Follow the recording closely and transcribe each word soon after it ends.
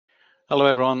Hello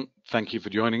everyone, thank you for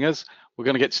joining us. We're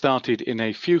going to get started in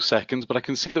a few seconds, but I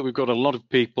can see that we've got a lot of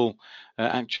people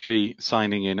actually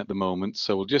signing in at the moment.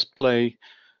 So we'll just play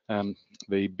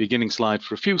the beginning slide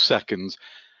for a few seconds.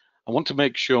 I want to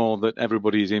make sure that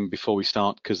everybody is in before we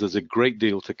start because there's a great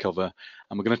deal to cover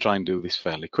and we're going to try and do this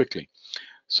fairly quickly.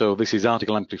 So this is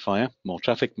Article Amplifier, more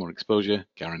traffic, more exposure,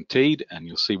 guaranteed, and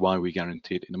you'll see why we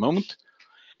guarantee it in a moment.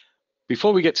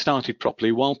 Before we get started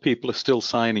properly, while people are still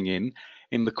signing in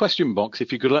the question box,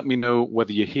 if you could let me know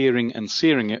whether you're hearing and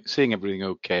seeing everything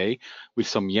okay with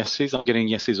some yeses. I'm getting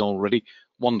yeses already.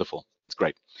 Wonderful. That's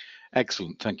great.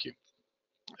 Excellent. Thank you.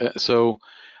 So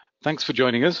thanks for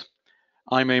joining us.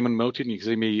 I'm Eamon Motin. You can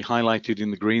see me highlighted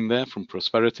in the green there from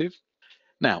Prosperative.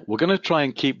 Now, we're going to try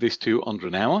and keep this to under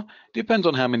an hour. Depends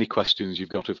on how many questions you've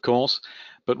got, of course,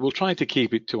 but we'll try to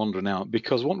keep it to under an hour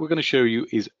because what we're going to show you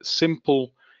is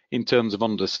simple in terms of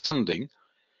understanding.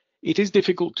 It is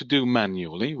difficult to do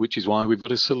manually, which is why we've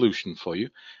got a solution for you,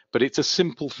 but it's a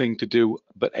simple thing to do,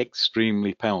 but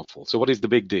extremely powerful. So what is the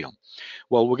big deal?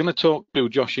 Well, we're going to talk to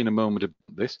Josh in a moment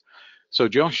about this. So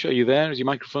Josh, are you there? Is your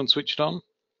microphone switched on?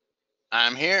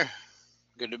 I'm here.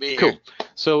 Good to be here. Cool.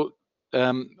 So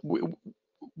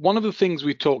one of the things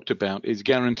we talked about is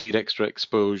guaranteed extra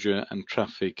exposure and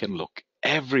traffic. And look,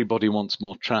 everybody wants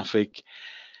more traffic.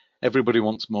 Everybody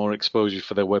wants more exposure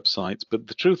for their websites, but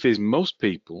the truth is most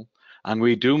people, and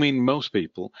we do mean most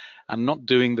people, are not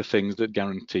doing the things that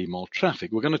guarantee more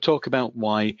traffic. We're going to talk about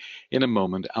why in a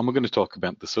moment, and we're going to talk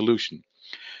about the solution.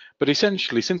 But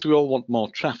essentially, since we all want more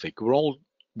traffic, we're all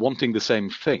wanting the same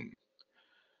thing,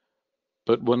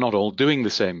 but we're not all doing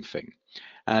the same thing.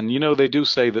 And you know, they do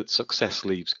say that success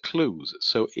leaves clues.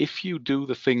 So if you do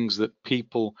the things that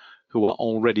people who are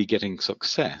already getting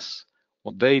success,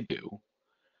 what they do,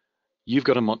 you've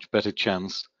got a much better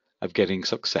chance of getting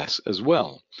success as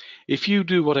well. If you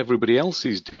do what everybody else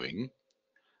is doing,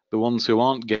 the ones who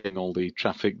aren't getting all the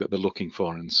traffic that they're looking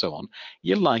for and so on,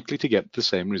 you're likely to get the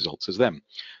same results as them.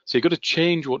 So you've got to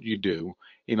change what you do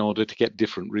in order to get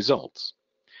different results.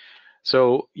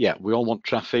 So yeah, we all want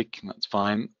traffic, that's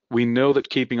fine. We know that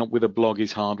keeping up with a blog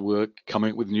is hard work,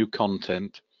 coming up with new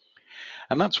content.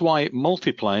 And that's why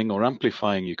multiplying or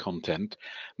amplifying your content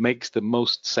makes the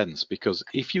most sense, because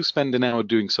if you spend an hour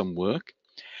doing some work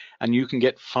and you can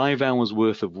get 5 hours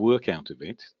worth of work out of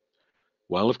it,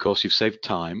 well, of course, you've saved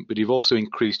time, but you've also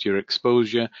increased your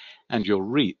exposure and your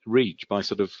reach by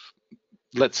sort of,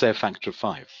 let's say, a factor of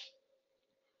 5.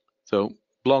 So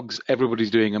blogs,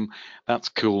 everybody's doing them. That's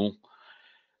cool.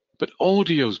 But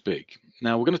audio's big.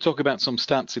 Now, we're going to talk about some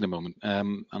stats in a moment,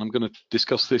 and I'm going to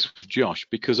discuss this with Josh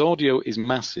because audio is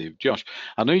massive. Josh,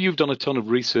 I know you've done a ton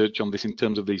of research on this in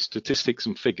terms of these statistics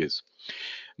and figures.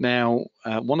 Now,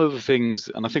 one of the things,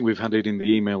 and I think we've had it in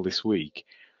the email this week,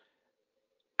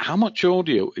 how much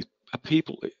audio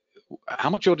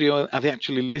are they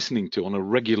actually listening to on a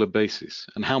regular basis,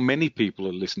 and how many people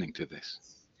are listening to this?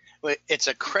 Well, it's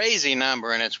a crazy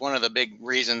number, and it's one of the big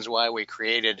reasons why we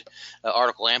created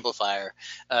Article Amplifier.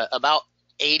 About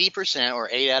 80% or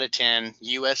 8 out of 10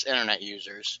 U.S. internet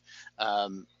users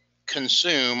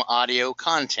consume audio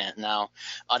content. Now,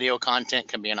 audio content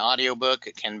can be an audiobook,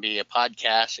 it can be a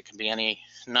podcast, it can be any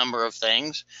number of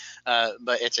things,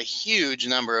 but it's a huge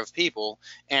number of people.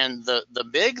 And the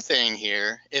big thing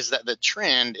here is that the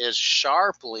trend is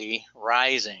sharply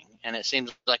rising, and it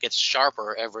seems like it's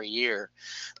sharper every year.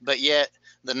 But yet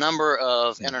the number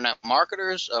of internet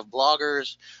marketers, of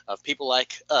bloggers, of people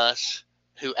like us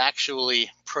who actually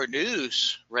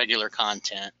produce regular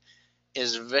content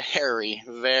is very,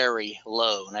 very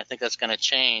low. And I think that's going to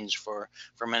change for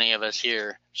many of us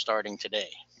here starting today.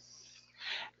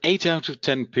 8 out of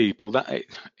 10 people, that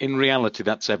in reality,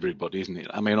 that's everybody, isn't it?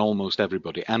 I mean, almost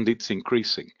everybody, and it's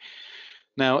increasing.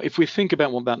 Now, if we think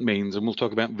about what that means, and we'll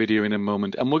talk about video in a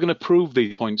moment, and we're going to prove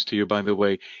these points to you, by the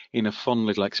way, in a fun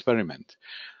little experiment.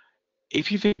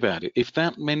 If you think about it, if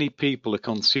that many people are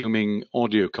consuming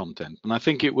audio content, and I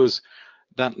think it was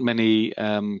that many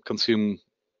consume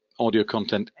audio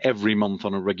content every month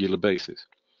on a regular basis,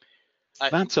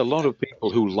 that's a lot of people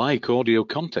who like audio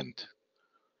content,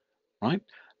 right?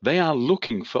 They are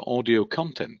looking for audio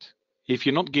content. If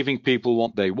you're not giving people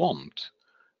what they want,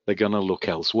 they're going to look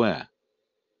elsewhere.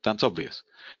 That's obvious.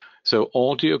 So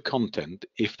audio content,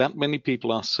 if that many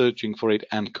people are searching for it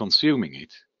and consuming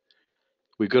it,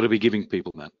 we've got to be giving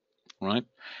people that, right?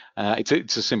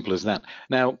 It's as simple as that.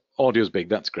 Now, audio's big,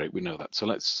 that's great, we know that. So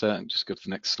let's just go to the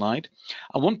next slide.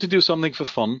 I want to do something for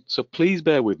fun, so please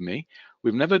bear with me.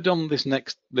 We've never done this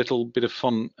next little bit of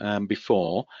fun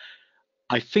before.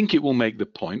 I think it will make the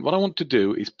point. What I want to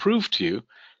do is prove to you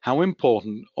how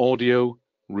important audio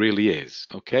really is.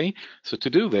 Okay, so to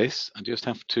do this, I just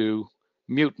have to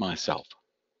mute myself.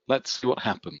 Let's see what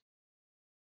happens.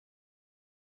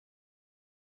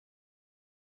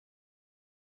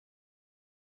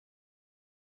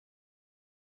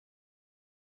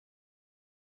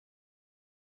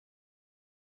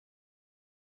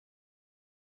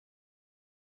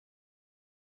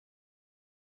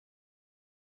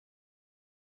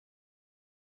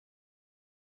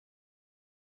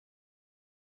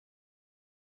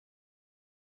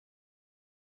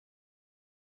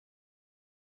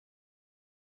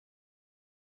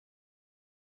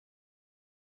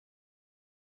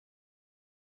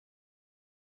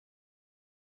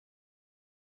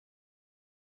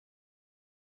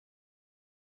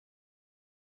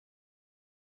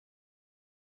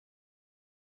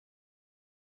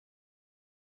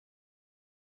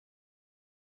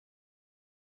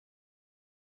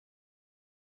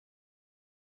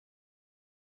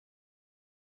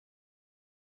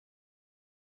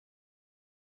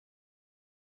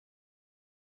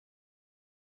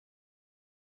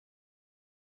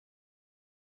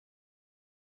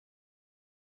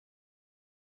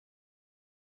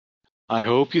 I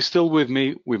hope you're still with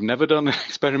me. We've never done an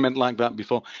experiment like that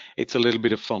before. It's a little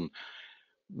bit of fun.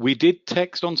 We did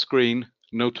text on screen,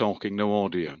 no talking, no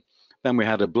audio. Then we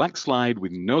had a black slide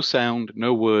with no sound,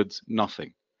 no words,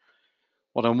 nothing.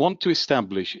 What I want to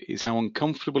establish is how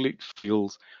uncomfortable it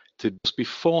feels to just be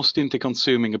forced into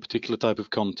consuming a particular type of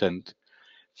content.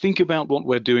 Think about what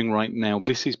we're doing right now.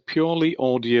 This is purely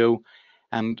audio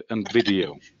and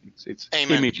video. It's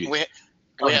Amen. images.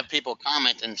 We have people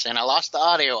commenting saying, "I lost the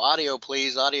audio. Audio,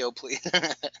 please. Audio, please."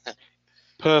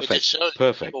 Perfect.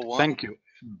 Perfect. Thank you.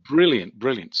 Brilliant.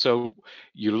 Brilliant. So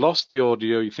you lost the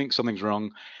audio. You think something's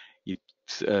wrong.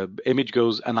 Image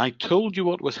goes, and I told you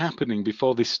what was happening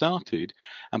before this started,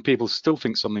 and people still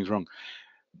think something's wrong.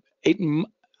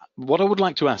 What I would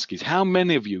like to ask is, how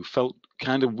many of you felt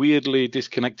kind of weirdly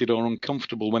disconnected or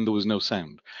uncomfortable when there was no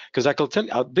sound? Because I can tell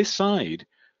you, this side,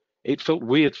 it felt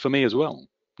weird for me as well,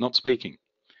 not speaking.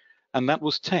 And that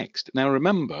was text. Now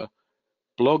remember,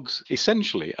 blogs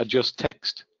essentially are just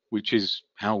text, which is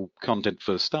how content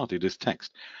first started, as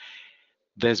text.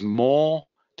 There's more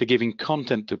to giving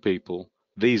content to people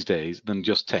these days than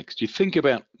just text. You think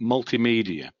about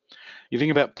multimedia. You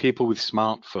think about people with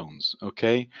smartphones,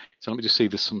 okay? So let me just see,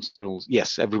 there's some rules.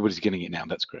 Yes, everybody's getting it now.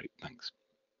 That's great. Thanks.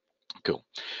 Cool.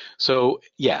 So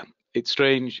yeah, it's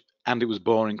strange and it was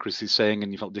boring, Chris is saying,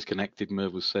 and you felt disconnected,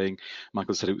 Merv was saying.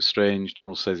 Michael said it was strange.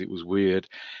 Paul says it was weird.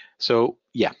 So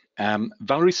yeah,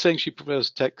 Valerie's saying she prefers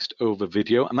text over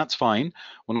video, and that's fine.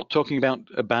 We're not talking about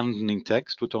abandoning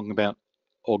text. We're talking about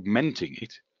augmenting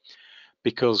it,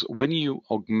 because when you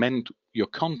augment your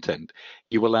content,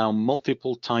 you allow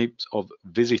multiple types of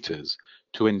visitors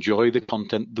to enjoy the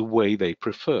content the way they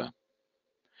prefer.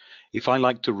 If I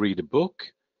like to read a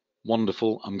book,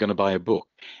 wonderful, I'm going to buy a book.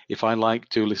 If I like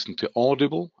to listen to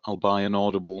Audible, I'll buy an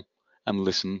Audible and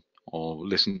listen, or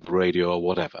listen to radio or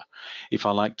whatever. If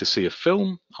I like to see a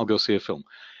film, I'll go see a film.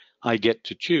 I get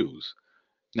to choose.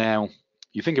 Now,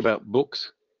 you think about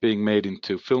books being made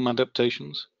into film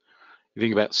adaptations. You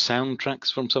think about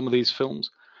soundtracks from some of these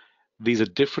films. These are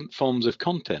different forms of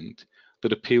content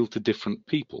that appeal to different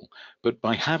people. But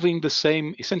by having the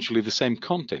same, essentially the same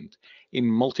content in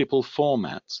multiple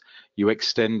formats, you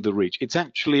extend the reach. It's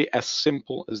actually as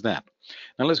simple as that.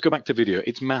 Now let's go back to video.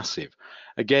 It's massive.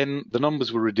 Again, the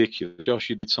numbers were ridiculous. Josh,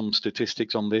 you did some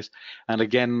statistics on this. And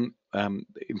again,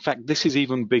 in fact, this is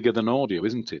even bigger than audio,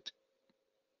 isn't it?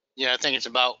 Yeah, I think it's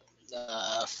about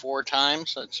 4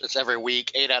 times. It's every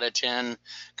week. 8 out of 10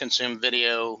 consume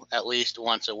video at least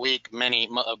once a week.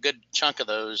 A good chunk of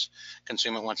those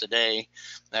consume it once a day.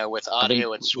 With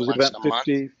audio, it's once a month.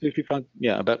 55,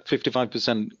 yeah, about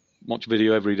 55% watch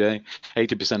video every day,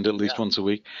 80% at least once a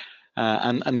week.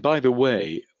 And by the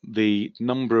way, the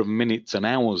number of minutes and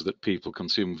hours that people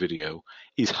consume video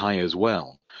is high as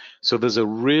well. So there's a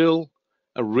real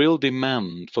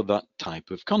demand for that type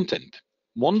of content.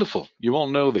 Wonderful. You all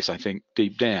know this, I think,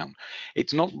 deep down.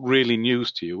 It's not really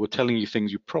news to you. We're telling you things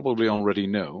you probably already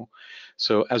know.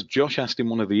 So as Josh asked in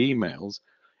one of the emails,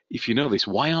 if you know this,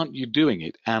 why aren't you doing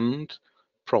it? And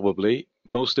probably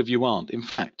most of you aren't. In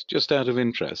fact, just out of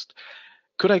interest,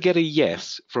 could I get a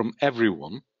yes from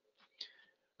everyone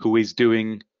who is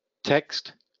doing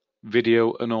text,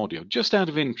 video, and audio? Just out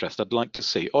of interest, I'd like to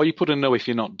see. Or you put a no if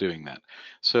you're not doing that.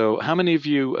 So how many of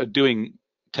you are doing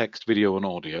text, video, and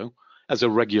audio as a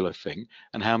regular thing,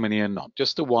 and how many are not?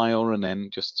 Just a Y or an N,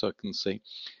 just so I can see.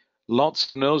 Lots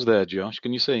of no's there, Josh.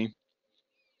 Can you see?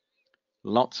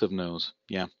 Lots of no's.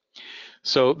 Yeah.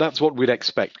 So that's what we'd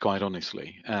expect, quite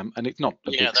honestly, and it's not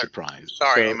a Yeah, big surprise.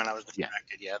 sorry, So Eamon, I was yeah,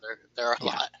 distracted. Yeah, there are a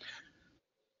yeah. lot.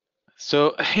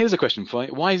 So here's a question for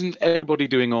you. Why isn't everybody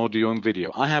doing audio and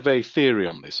video? I have a theory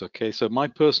on this, okay? So my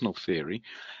personal theory,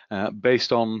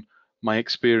 based on my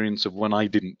experience of when I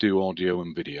didn't do audio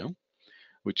and video,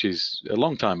 which is a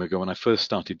long time ago when I first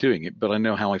started doing it, but I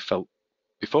know how I felt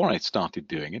before I started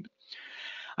doing it.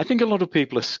 I think a lot of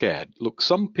people are scared. Look,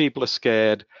 some people are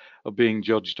scared of being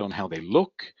judged on how they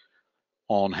look,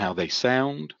 on how they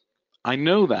sound. I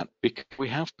know that because we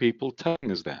have people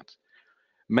telling us that.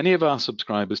 Many of our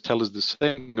subscribers tell us the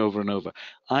same thing over and over.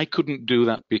 I couldn't do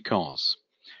that because.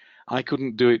 I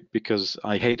couldn't do it because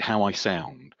I hate how I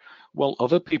sound. Well,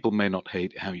 other people may not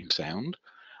hate how you sound.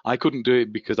 I couldn't do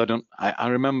it because I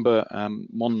remember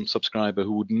one subscriber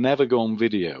who would never go on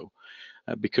video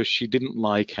because she didn't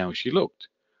like how she looked.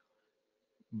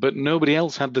 But nobody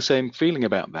else had the same feeling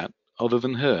about that other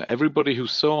than her. Everybody who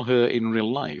saw her in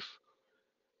real life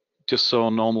just saw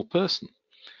a normal person.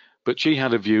 But she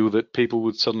had a view that people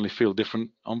would suddenly feel different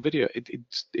on video.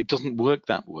 It doesn't work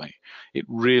that way. It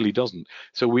really doesn't.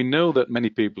 So we know that many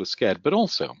people are scared, but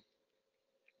also,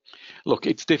 look,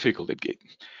 it's difficult.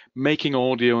 Making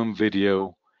audio and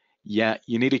video, yeah,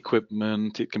 you need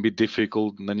equipment. It can be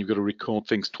difficult, and then you've got to record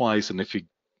things twice. And if you,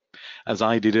 as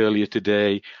I did earlier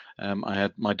today, I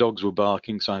had my dogs were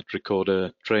barking, so I had to record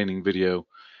a training video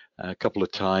a couple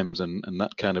of times and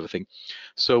that kind of a thing.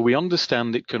 So we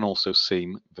understand it can also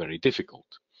seem very difficult.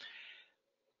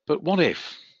 But what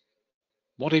if?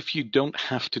 What if you don't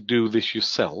have to do this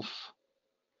yourself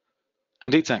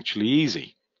and it's actually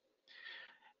easy?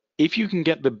 If you can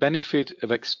get the benefit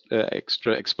of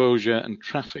extra exposure and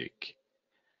traffic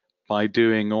by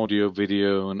doing audio,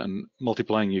 video, and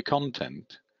multiplying your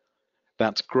content,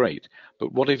 that's great.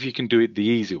 But what if you can do it the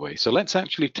easy way? So let's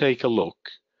actually take a look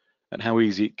at how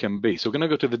easy it can be. So we're going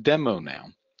to go to the demo now.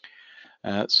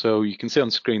 So you can see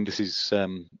on screen, this is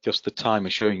just the timer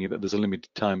showing you that there's a limited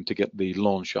time to get the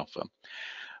launch offer.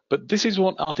 But this is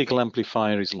what Article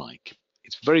Amplifier is like.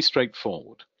 It's very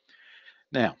straightforward.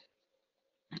 Now,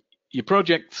 your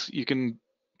projects, you can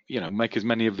make as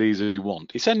many of these as you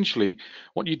want. Essentially,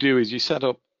 what you do is you set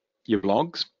up your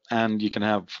blogs, and you can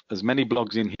have as many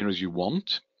blogs in here as you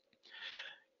want.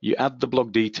 You add the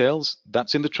blog details.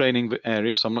 That's in the training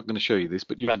area, so I'm not going to show you this,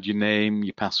 but you add your name,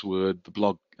 your password, the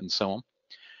blog, and so on.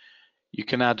 You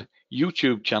can add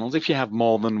YouTube channels. If you have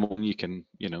more than one, you can,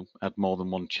 add more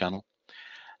than one channel.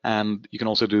 And you can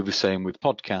also do the same with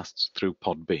podcasts through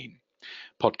Podbean.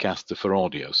 Podcasts are for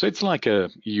audio. So it's like a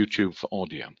YouTube for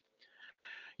audio.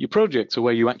 Your projects are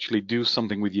where you actually do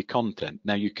something with your content.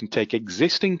 Now you can take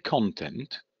existing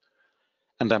content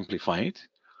and amplify it,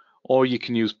 or you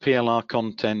can use PLR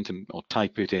content or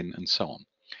type it in and so on.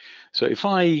 So if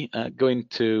I go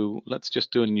into, let's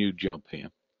just do a new job here.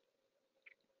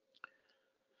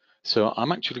 So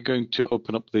I'm actually going to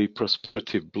open up the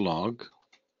prospective blog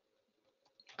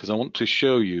because I want to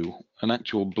show you an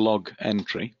actual blog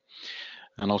entry,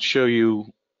 and I'll show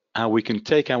you how we can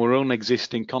take our own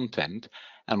existing content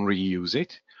and reuse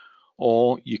it,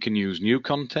 or you can use new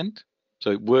content.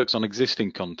 So it works on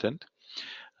existing content.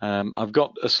 I've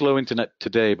got a slow internet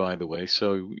today, by the way,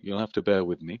 so you'll have to bear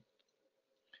with me.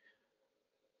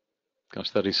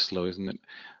 Gosh, that is slow, isn't it?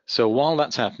 So while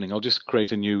that's happening, I'll just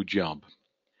create a new job.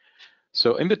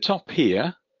 So in the top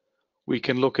here, we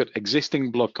can look at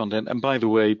existing blog content. And by the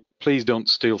way, please don't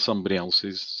steal somebody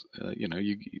else's.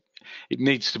 It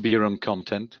needs to be your own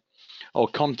content or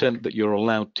content that you're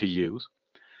allowed to use.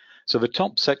 So the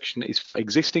top section is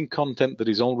existing content that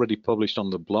is already published on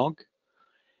the blog.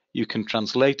 You can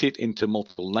translate it into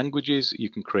multiple languages. You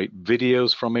can create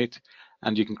videos from it,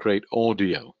 and you can create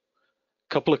audio.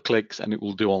 A couple of clicks and it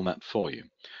will do all that for you.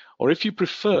 Or if you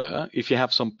prefer, if you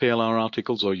have some PLR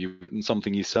articles or you've written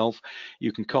something yourself,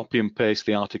 you can copy and paste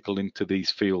the article into these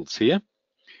fields here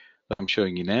that I'm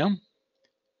showing you now.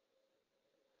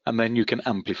 And then you can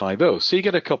amplify those. So you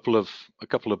get a couple of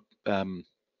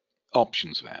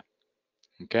options there.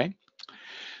 Okay.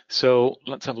 So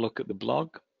let's have a look at the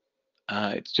blog.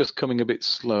 It's just coming a bit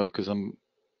slow because I'm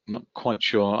not quite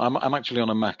sure. I'm actually on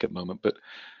a Mac at the moment, but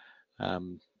have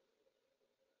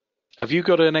you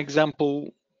got an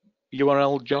example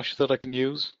URL, Josh, that I can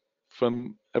use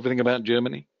from Everything About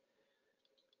Germany?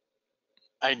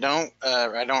 I don't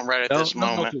right at this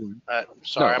moment.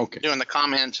 Sorry, no, okay. I'm doing the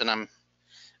comments, and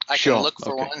I sure, can look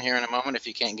for okay. one here in a moment if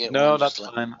you can't get one. No, that's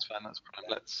fine. That's fine.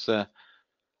 That's fine.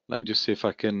 Let's just see if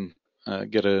I can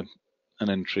get an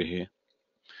entry here.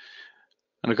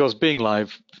 And of course, being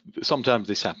live, sometimes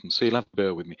this happens, so you'll have to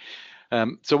bear with me.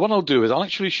 So what I'll do is I'll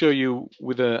actually show you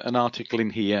with an article in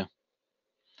here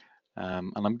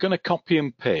And I'm going to copy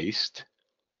and paste.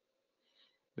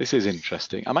 This is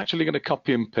interesting. I'm actually going to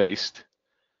copy and paste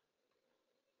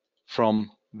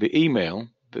from the email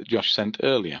that Josh sent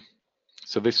earlier.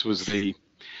 So this was the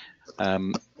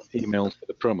email for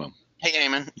the promo. Hey,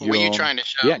 Eamon, were you trying to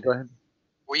show? Yeah, go ahead.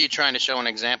 Were you trying to show an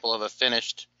example of a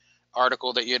finished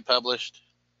article that you had published?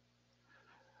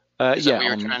 Is that what you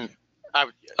were trying?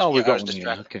 We've got one here.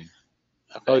 Okay.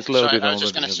 Oh, it's loaded already. I was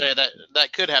just going to say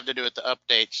that could have to do with the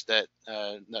updates that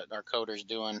our coder's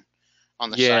doing on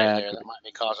the site there. That might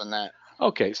be causing that.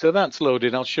 Okay, so that's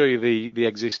loaded. I'll show you the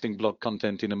existing blog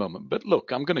content in a moment. But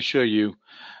look, I'm going to show you.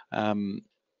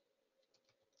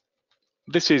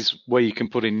 This is where you can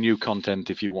put in new content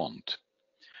if you want.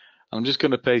 I'm just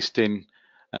going to paste in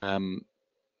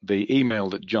the email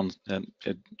that Josh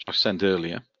sent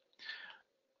earlier.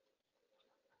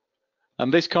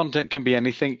 And this content can be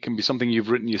anything. It can be something you've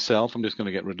written yourself. I'm just going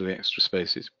to get rid of the extra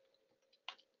spaces.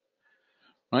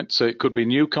 Right, so it could be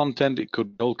new content, it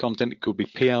could be old content, it could be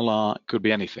PLR, it could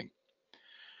be anything.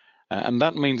 And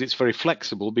that means it's very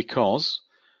flexible, because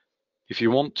if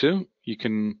you want to, you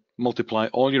can multiply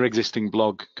all your existing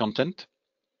blog content,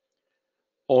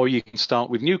 or you can start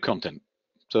with new content.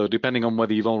 So depending on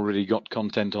whether you've already got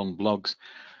content on blogs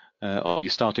or you're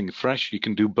starting fresh, you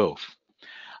can do both.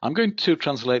 I'm going to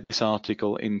translate this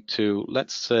article into,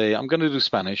 let's say, I'm going to do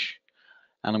Spanish,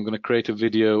 and I'm going to create a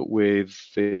video with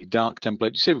the dark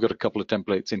template. You see we've got a couple of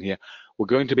templates in here. We're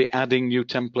going to be adding new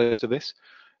templates to this,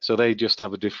 so they just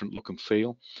have a different look and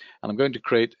feel. And I'm going to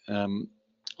create,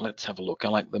 let's have a look. I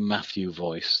like the Matthew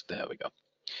voice. There we go.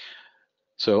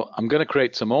 So I'm going to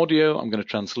create some audio. I'm going to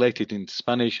translate it into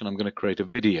Spanish, and I'm going to create a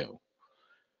video.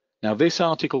 Now this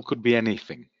article could be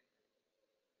anything.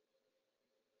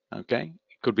 Okay,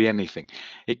 it could be anything.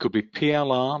 It could be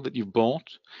PLR that you've bought.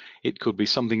 It could be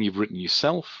something you've written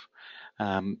yourself.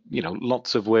 You know,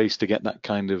 lots of ways to get that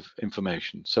kind of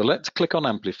information. So let's click on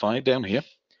Amplify down here,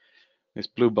 this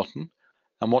blue button,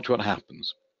 and watch what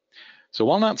happens. So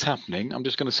while that's happening, I'm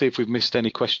just going to see if we've missed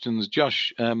any questions.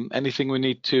 Josh, anything we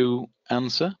need to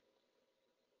answer?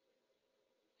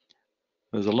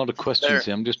 There's a lot of questions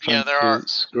here. I'm just trying to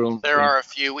scroll. There are a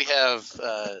few. We have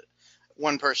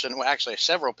one person, well, actually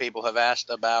several people have asked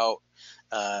about,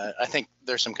 I think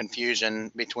there's some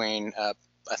confusion between,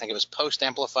 I think it was Post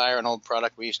Amplifier, an old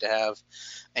product we used to have,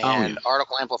 and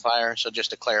Article Amplifier. So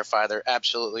just to clarify, they're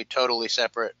absolutely, totally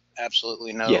separate,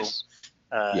 absolutely no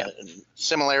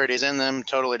similarities in them,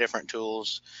 totally different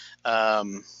tools.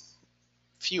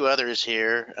 Few others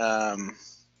here.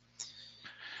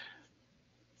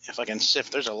 If I can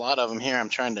sift, there's a lot of them here. I'm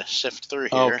trying to sift through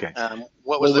here. Okay.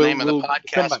 What was the name of the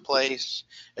podcast place?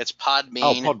 It's Podbean.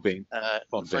 Oh,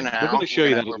 Podbean. For now, we're going to show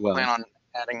you that as well. Plan on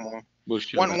adding more.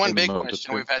 One big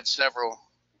question we've had several.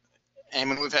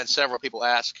 And we've had several people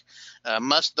ask,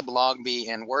 must the blog be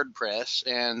in WordPress?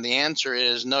 And the answer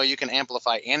is no. You can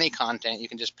amplify any content. You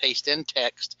can just paste in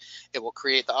text. It will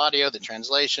create the audio, the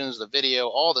translations, the video,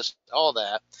 all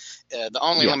that. The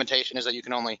only limitation is that you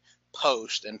can only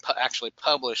post and actually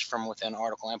publish from within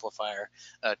Article Amplifier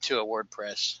to a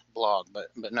WordPress blog, but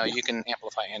no, you can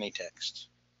amplify any text.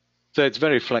 So it's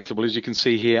very flexible. As you can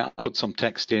see here, I put some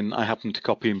text in. I happen to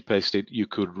copy and paste it. You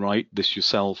could write this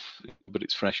yourself, but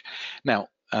it's fresh. Now,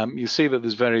 you see that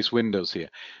there's various windows here.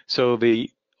 So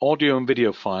the audio and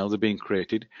video files are being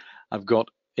created. I've got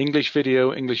English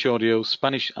video, English audio,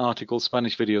 Spanish article,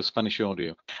 Spanish video, Spanish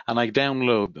audio, and I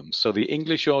download them. So the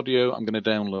English audio I'm going to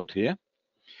download here.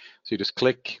 So you just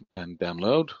click and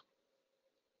download.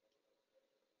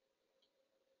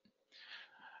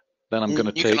 Then I'm going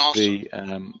to take the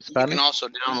Spanish. You can also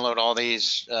download all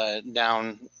these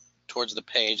down towards the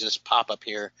page, this pop-up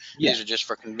here. Yeah. These are just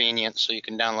for convenience, so you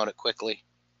can download it quickly.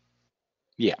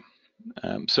 Yeah.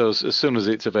 So as soon as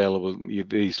it's available,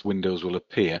 these windows will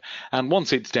appear. And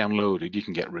once it's downloaded, you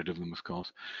can get rid of them, of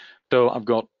course. So I've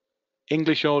got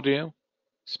English audio,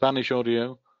 Spanish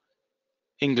audio,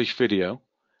 English video.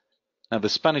 Now the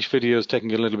Spanish video is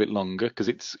taking a little bit longer because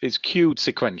it's queued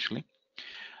sequentially.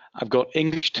 I've got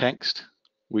English text,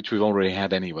 which we've already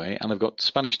had anyway, and I've got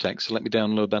Spanish text, so let me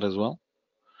download that as well.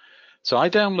 So I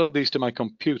download these to my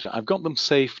computer. I've got them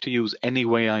safe to use any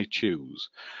way I choose.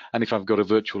 And if I've got a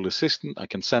virtual assistant, I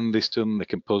can send this to them. They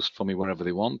can post for me wherever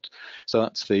they want. So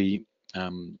that's the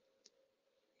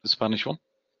Spanish one.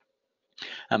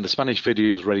 And the Spanish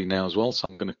video is ready now as well, so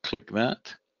I'm going to click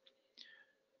that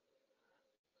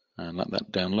and let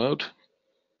that download.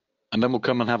 And then we'll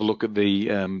come and have a look at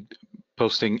the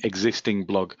posting existing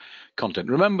blog content.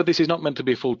 Remember, this is not meant to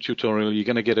be a full tutorial. You're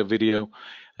going to get a video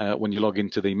when you log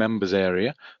into the members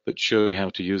area that shows you how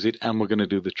to use it, and we're going to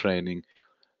do the training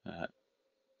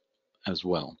as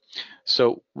well.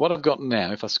 So what I've got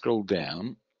now, if I scroll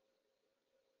down,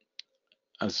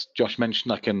 as Josh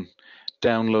mentioned, I can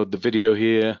download the video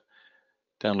here,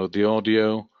 download the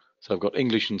audio. So I've got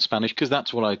English and Spanish because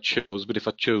that's what I chose, but if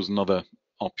I chose another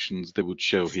options, they would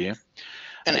show here.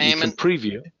 And You can Eamon,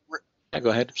 preview. Yeah,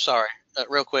 go ahead. sorry,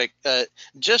 real quick,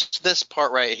 just this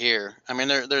part right here. I mean,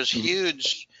 there's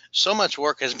huge, so much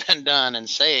work has been done and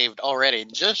saved already.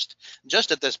 Just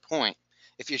at this point,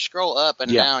 if you scroll up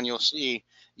and Yeah. down, you'll see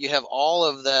you have all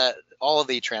of that, all of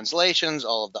the translations,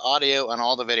 all of the audio, and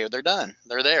all the video. They're done.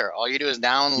 They're there. All you do is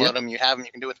download Yep. them. You have them.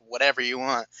 You can do with whatever you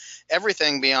want.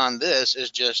 Everything beyond this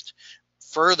is just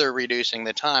further reducing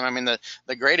the time. I mean,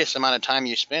 the greatest amount of time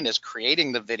you spend is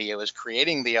creating the video, is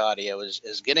creating the audio,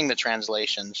 is getting the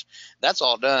translations. That's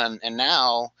all done. And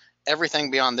now everything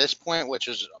beyond this point, which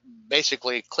is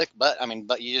basically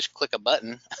but you just click a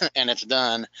button and it's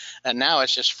done. And now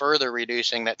it's just further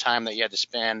reducing that time that you had to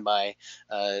spend by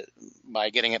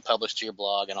getting it published to your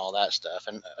blog and all that stuff.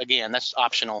 And again, that's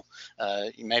optional.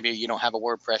 Maybe you don't have a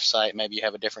WordPress site, maybe you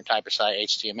have a different type of site,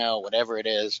 HTML, whatever it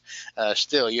is.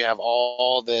 Still, you have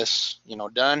all this,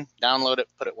 done. Download it,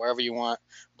 put it wherever you want,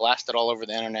 blast it all over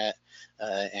the internet,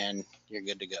 and you're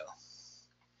good to go.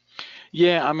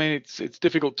 Yeah, I mean, it's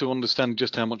difficult to understand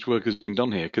just how much work has been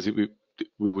done here because we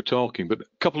were talking, but a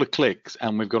couple of clicks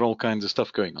and we've got all kinds of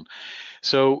stuff going on.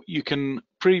 So you can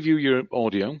preview your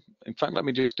audio. In fact, let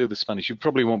me just do the Spanish. You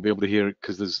probably won't be able to hear it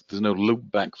because there's no loop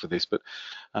back for this, but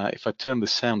if I turn the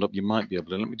sound up, you might be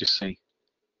able to. Let me just see.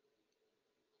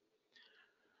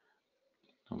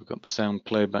 Oh, we've got the sound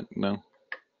playback now.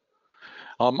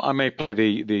 I may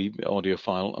play the audio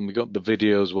file, and we've got the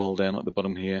videos all down at the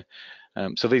bottom here.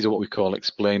 So these are what we call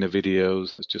explainer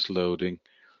videos. It's just loading.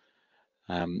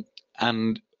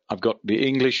 And I've got the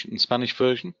English and Spanish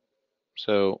version.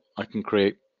 So I can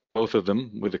create both of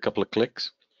them with a couple of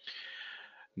clicks.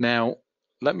 Now,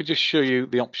 let me just show you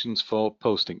the options for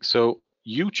posting. So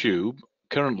YouTube,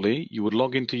 currently, you would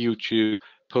log into YouTube,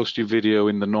 post your video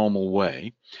in the normal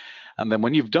way. And then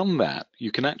when you've done that,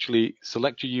 you can actually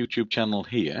select your YouTube channel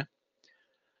here,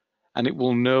 and it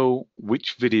will know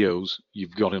which videos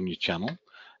you've got on your channel,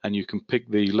 and you can pick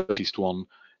the latest one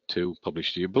to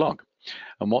publish to your blog.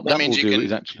 And what that will do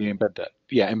is actually embed that.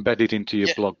 Yeah, embed it into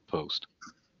your blog post.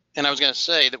 And I was going to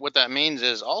say that what that means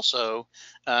is also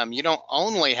you don't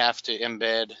only have to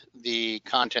embed the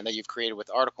content that you've created with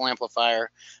Article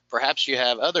Amplifier. Perhaps you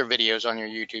have other videos on your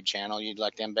YouTube channel. You'd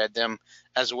like to embed them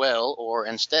as well, or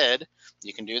instead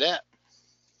you can do that.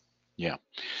 Yeah.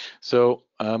 So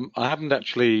I haven't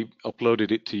actually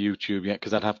uploaded it to YouTube yet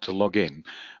because I'd have to log in.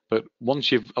 But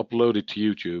once you've uploaded to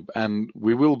YouTube, and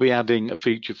we will be adding a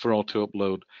feature for auto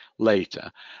upload later,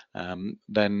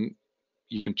 then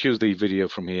you can choose the video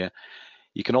from here.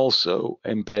 You can also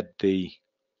embed the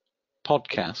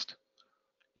podcast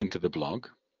into the blog.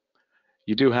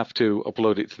 You do have to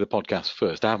upload it to the podcast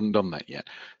first. I haven't done that yet.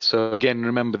 So again,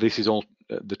 remember, this is all,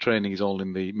 the training is all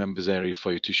in the members area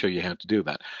for you to show you how to do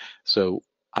that. So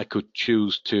I could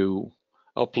choose to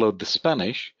upload the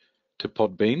Spanish to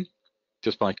Podbean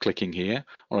just by clicking here,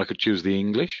 or I could choose the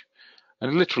English,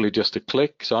 and literally just a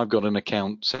click. So I've got an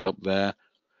account set up there,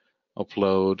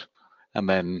 upload, and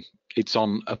then it's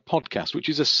on a podcast, which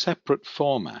is a separate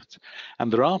format.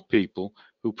 And there are people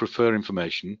who prefer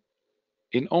information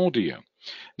in audio.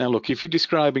 Now, look, if you're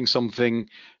describing something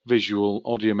visual,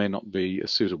 audio may not be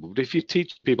as suitable. But if you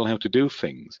teach people how to do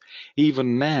things,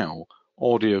 even now,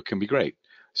 audio can be great.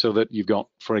 So that you've got,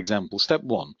 for example, step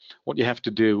 1, what you have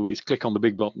to do is click on the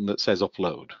big button that says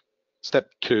upload. Step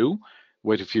 2,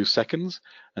 wait a few seconds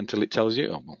until it tells you,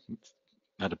 oh, well,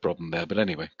 had a problem there, but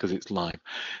anyway, because it's live.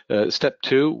 Step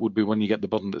 2 would be when you get the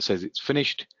button that says it's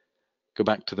finished, go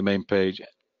back to the main page,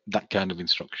 that kind of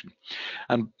instruction.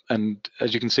 And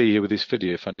as you can see here with this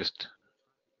video, if I just...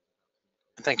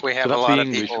 I think we have a lot of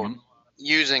people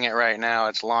using it right now.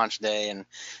 It's launch day, and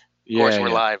of course we're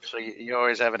live, so you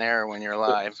always have an error when you're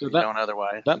live. So you don't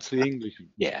otherwise. That's the English.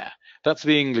 Yeah, that's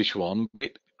the English one.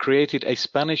 It created a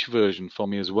Spanish version for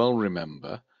me as well,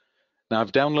 remember. Now,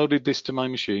 I've downloaded this to my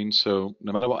machine, so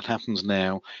no matter what happens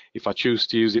now, if I choose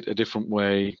to use it a different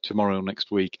way tomorrow,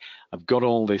 next week, I've got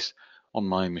all this on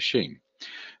my machine.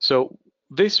 So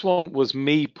this one was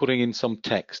me putting in some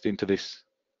text into this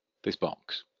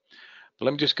box. But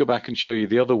let me just go back and show you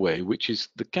the other way, which is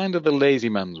the kind of the lazy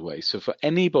man's way. So for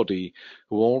anybody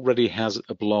who already has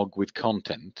a blog with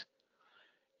content,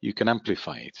 you can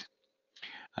amplify it.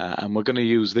 And we're going to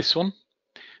use this one.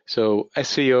 So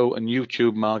SEO and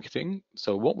YouTube marketing.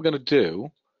 So what we're going to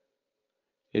do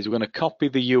is we're going to copy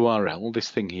the URL,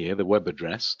 this thing here, the web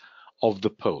address of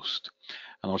the post.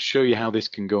 And I'll show you how this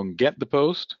can go and get the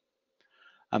post.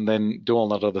 and then do all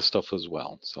that other stuff as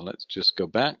well. So let's just go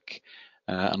back,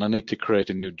 and I need to create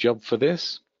a new job for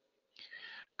this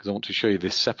because I want to show you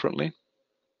this separately.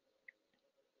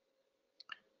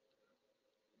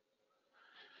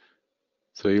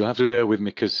 So you'll have to bear with me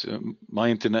because my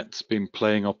internet's been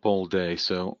playing up all day.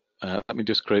 So let me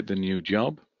just create the new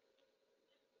job.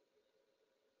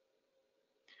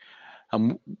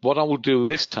 And what I will do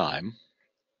this time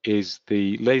is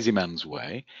the lazy man's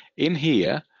way. In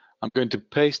here, I'm going to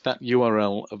paste that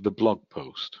URL of the blog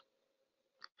post.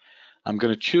 I'm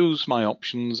going to choose my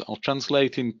options. I'll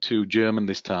translate into German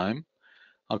this time.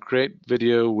 I'll create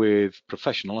video with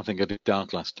professional. I think I did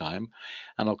dark last time.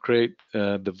 And I'll create,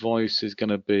 the voice is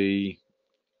going to be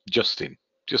Justin,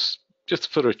 just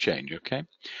for a change, okay?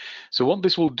 So what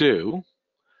this will do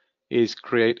is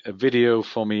create a video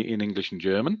for me in English and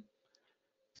German.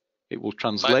 It will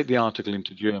translate the article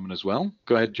into German as well.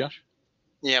 Go ahead, Josh.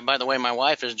 Yeah, by the way, my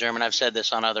wife is German. I've said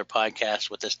this on other podcasts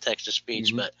with this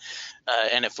text-to-speech, but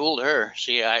and it fooled her.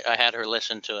 I had her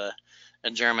listen to a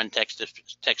German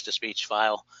text-to-speech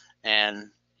file, and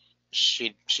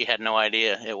she had no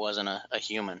idea it wasn't a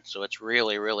human. So it's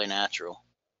really, really natural.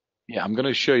 Yeah, I'm going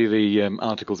to show you the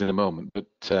articles in a moment,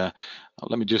 but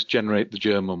let me just generate the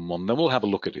German one, then we'll have a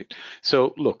look at it.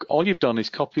 So look, all you've done is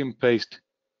copy and paste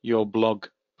your blog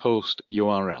post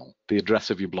URL, the address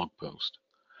of your blog post.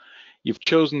 You've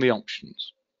chosen the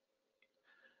options.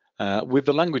 With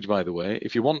the language, by the way,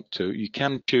 if you want to, you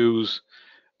can choose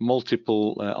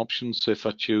multiple options. So if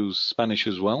I choose Spanish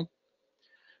as well,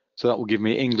 so that will give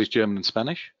me English, German, and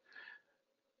Spanish.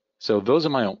 So those are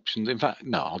my options. In fact,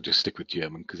 no, I'll just stick with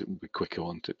German because it will be quicker,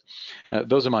 won't it?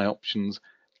 Those are my options.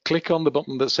 Click on the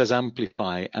button that says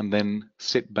Amplify and then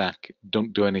sit back.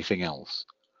 Don't do anything else.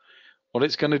 What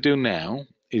it's going to do now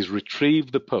is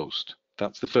retrieve the post.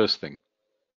 That's the first thing.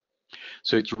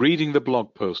 So it's reading the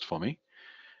blog post for me.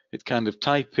 It's kind of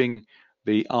typing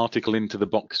the article into the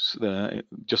box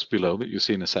just below that you'll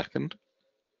see in a second.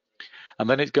 And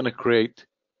then it's going to create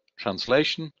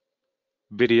translation,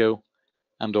 video,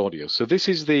 and audio. So this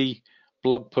is the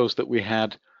blog post that we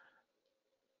had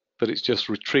that it's just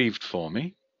retrieved for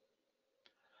me.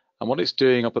 And what it's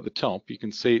doing up at the top, you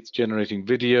can see it's generating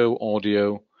video,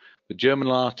 audio. The German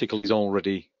article is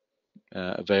already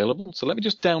available. So let me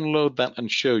just download that and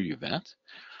show you that.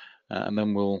 And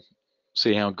then we'll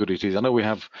see how good it is. I know we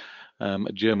have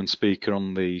a German speaker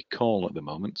on the call at the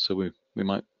moment, so we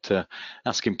might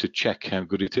ask him to check how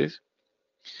good it is.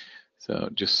 So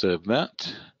just save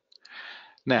that.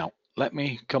 Now, let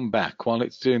me come back while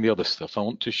it's doing the other stuff. I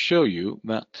want to show you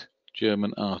that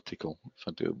German article. If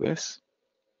I do this,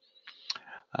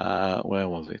 where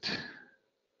was it?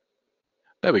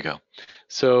 There we go.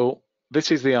 So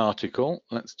this is the article.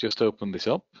 Let's just open this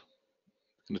up.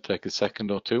 It's going to take a second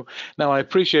or two. Now, I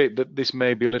appreciate that this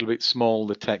may be a little bit small,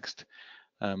 the text,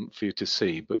 for you to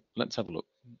see, but let's have a look.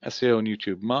 SEO and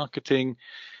YouTube marketing.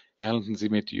 Halten Sie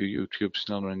mit YouTube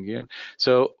schneller angehen.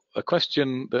 So a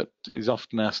question that is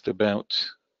often asked about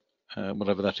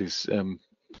whatever that is,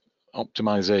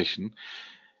 optimization,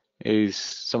 is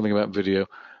something about video.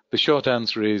 The short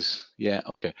answer is yeah,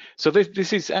 okay. So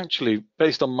this is actually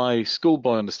based on my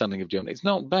schoolboy understanding of German. It's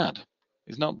not bad.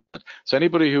 It's not bad. So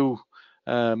anybody who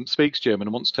speaks German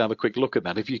and wants to have a quick look at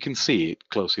that, if you can see it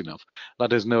close enough,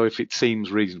 let us know if it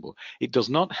seems reasonable. It does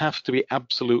not have to be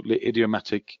absolutely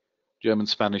idiomatic German,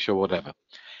 Spanish, or whatever.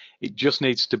 It just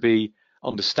needs to be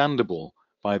understandable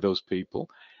by those people.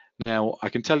 Now, I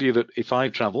can tell you that if I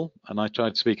travel and I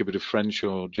try to speak a bit of French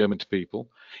or German to people,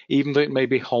 even though it may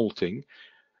be halting,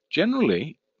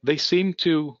 generally they seem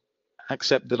to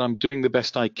accept that I'm doing the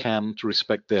best I can to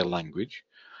respect their language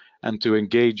and to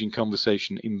engage in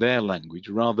conversation in their language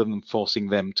rather than forcing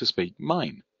them to speak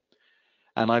mine.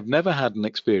 And I've never had an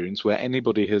experience where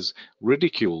anybody has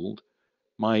ridiculed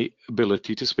my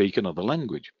ability to speak another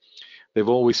language. They've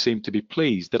always seemed to be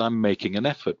pleased that I'm making an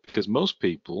effort, because most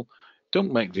people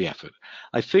don't make the effort.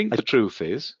 I think the truth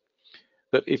is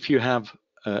that if you have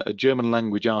a German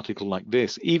language article like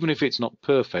this, even if it's not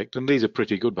perfect, and these are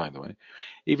pretty good, by the way,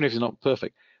 even if it's not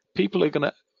perfect, people are going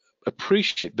to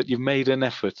appreciate that you've made an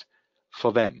effort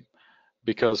for them,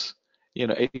 because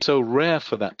it's so rare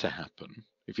for that to happen.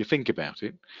 If you think about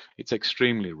it, it's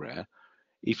extremely rare.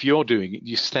 If you're doing it,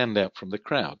 you stand out from the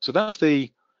crowd. So that's the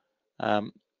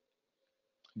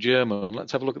German.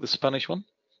 Let's have a look at the Spanish one.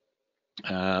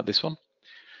 This one,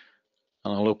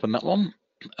 and I'll open that one.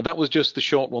 That was just the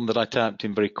short one that I typed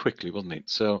in very quickly, wasn't it?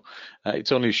 So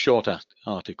it's only a short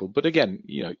article, but again,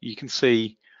 you can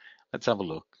see. Let's have a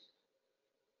look.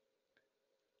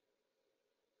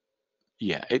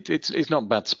 Yeah, it's not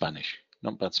bad Spanish,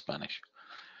 not bad Spanish.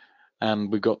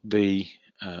 And we've got the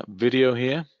video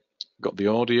here. Got the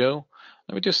audio.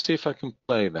 Let me just see if I can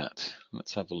play that.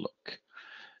 Let's have a look.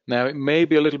 Now, it may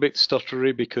be a little bit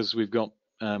stuttery because we've got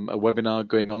a webinar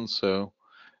going on, so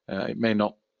it may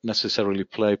not necessarily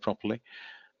play properly.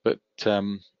 But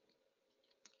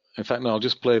in fact, no, I'll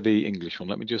just play the English one.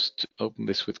 Let me just open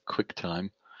this with QuickTime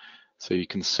so you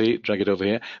can see it, drag it over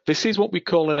here. This is what we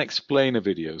call an explainer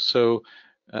video. So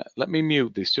let me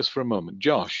mute this just for a moment.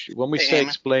 Josh, when we Hey, say Eamon.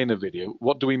 explainer video,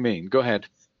 what do we mean? Go ahead.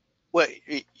 Well,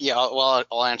 yeah, well,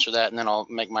 I'll answer that and then I'll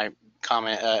make my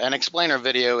comment. An explainer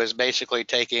video is basically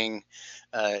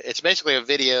it's basically a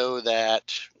video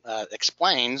that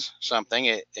explains something.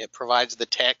 It provides the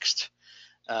text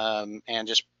and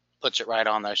just puts it right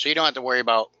on there. So you don't have to worry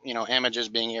about, images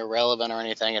being irrelevant or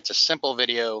anything. It's a simple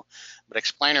video, but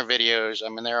explainer videos, I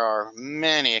mean, there are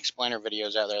many explainer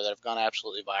videos out there that have gone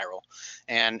absolutely viral.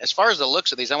 And as far as the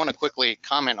looks of these, I want to quickly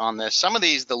comment on this. Some of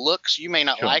these, the looks you may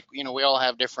not Sure. like, we all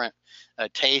have different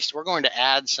taste. We're going to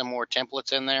add some more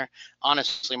templates in there.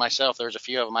 Honestly, myself, there's a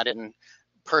few of them I didn't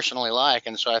personally like,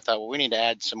 and so I thought, well, we need to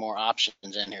add some more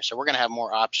options in here. So we're going to have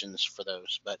more options for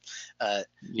those. But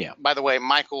Yeah. by the way,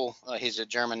 Michael, he's a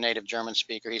native German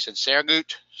speaker. He said, sehr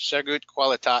gut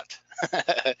Qualität.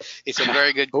 He said,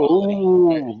 very good quality.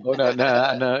 Oh, no.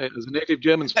 As a native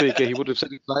German speaker, he would have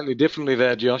said it slightly differently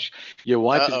there, Josh. Your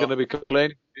wife is going to be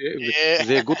complaining. Yeah.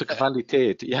 Sehr gute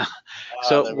Qualität. Yeah. Oh,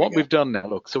 So there we what go. we've done now,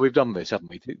 look, so we've done this, haven't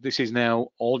we? This is now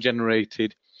all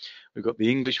generated. We've got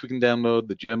the English we can download,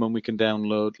 the German we can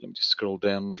download. Let me just scroll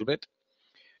down a little bit.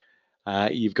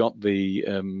 You've got the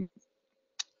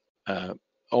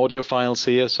audio files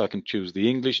here, so I can choose the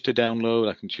English to download.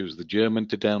 I can choose the German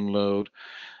to download.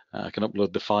 I can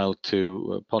upload the file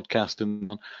to podcast,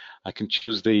 and I can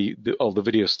choose the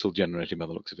video is still generating by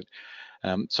the looks of it.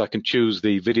 So I can choose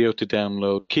the video to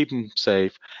download, keep them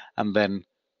safe, and then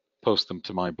post them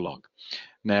to my blog.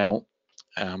 Now,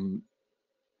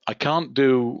 I can't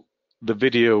do the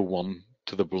video one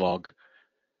to the blog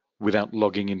without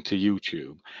logging into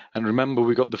YouTube. And remember,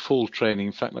 we got the full training.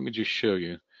 In fact, let me just show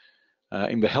you.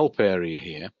 In the help area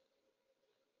here,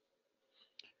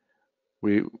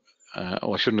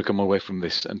 I shouldn't have come away from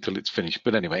this until it's finished.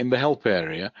 But anyway, in the help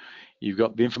area, you've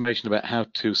got the information about how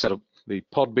to set up the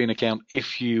Podbean account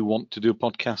if you want to do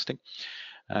podcasting.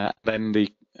 Then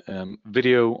the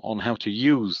video on how to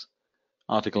use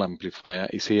Article Amplifier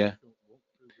is here.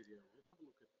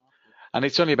 And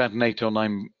it's only about an 8 or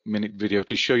 9 minute video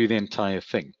to show you the entire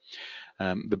thing,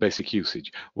 the basic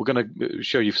usage. We're going to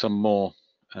show you some more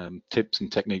tips and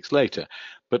techniques later.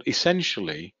 But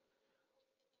essentially,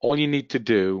 all you need to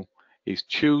do is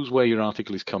choose where your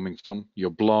article is coming from, your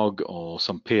blog or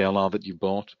some PLR that you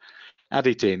bought, add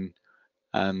it in,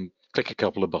 and click a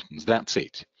couple of buttons. That's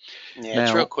it. Yeah, now,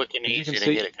 it's real quick and easy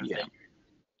to get it configured.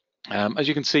 Yeah. As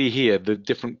you can see here, the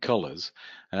different colors.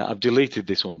 I've deleted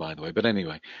this one, by the way, but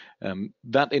anyway,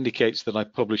 that indicates that I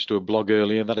published to a blog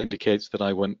earlier. That indicates that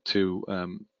I went to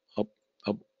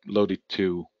upload it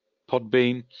to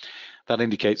Podbean. That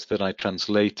indicates that I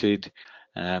translated.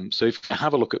 So if you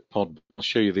have a look at Podbean, I'll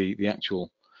show you the actual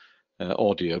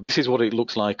audio. This is what it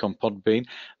looks like on Podbean.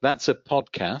 That's a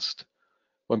podcast.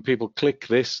 When people click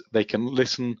this, they can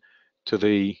listen to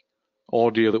the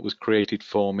audio that was created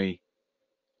for me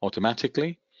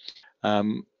automatically.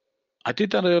 I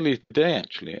did that earlier today,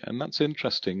 actually, and that's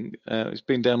interesting. It's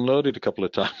been downloaded a couple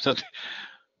of times.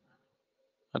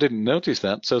 I didn't notice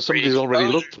that, so somebody's already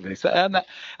looked at this. And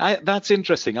that's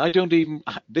interesting.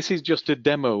 This is just a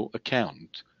demo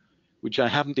account, which I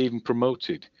haven't even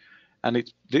promoted, and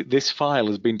this file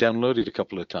has been downloaded a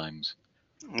couple of times.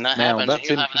 And that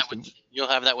happens. You'll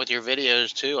have that with your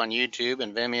videos too on YouTube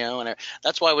and Vimeo, and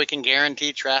that's why we can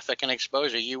guarantee traffic and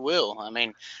exposure. You will. I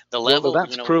mean, the level,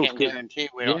 that's we proof can't guarantee.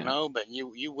 We don't know, but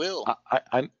you will.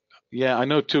 I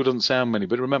know 2 doesn't sound many,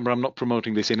 but remember, I'm not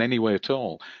promoting this in any way at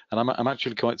all, and I'm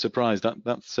actually quite surprised.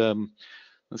 That's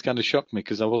kind of shocked me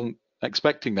because I wasn't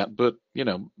expecting that. But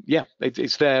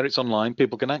it's there, it's online,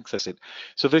 people can access it.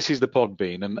 So this is the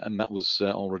Podbean, and that was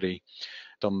already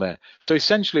done there. So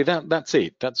essentially, that's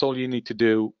it. That's all you need to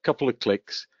do. Couple of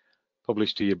clicks,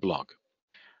 publish to your blog.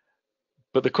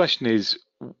 But the question is,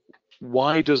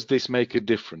 why does this make a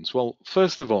difference? Well,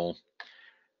 first of all,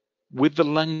 with the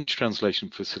language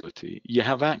translation facility, you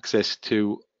have access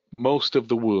to most of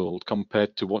the world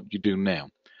compared to what you do now.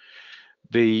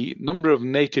 The number of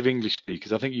native English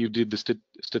speakers, I think you did the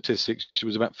statistics, it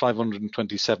was about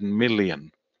 527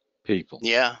 million people.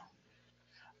 Yeah.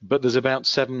 But there's about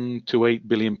 7 to 8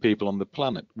 billion people on the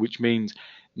planet, which means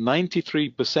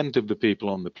 93% of the people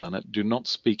on the planet do not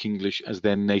speak English as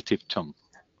their native tongue.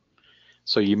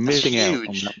 So you're missing out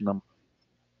on that number.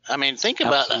 I mean, think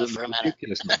about that for Absolutely a minute.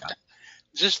 ridiculous number.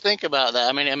 Just think about that.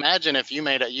 I mean, imagine if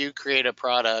you create a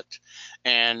product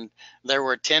and there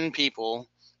were 10 people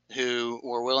who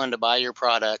were willing to buy your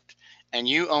product and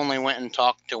you only went and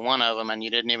talked to one of them and you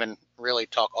didn't even really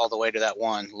talk all the way to that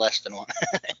one, less than one,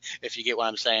 if you get what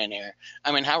I'm saying here.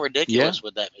 I mean, how Yeah. ridiculous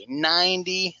would that be?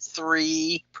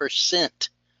 93%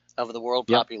 of the world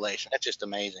Yep. population. That's just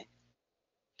amazing.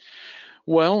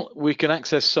 Well, we can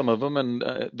access some of them, and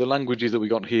the languages that we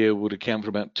got here would account for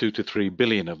about 2 to 3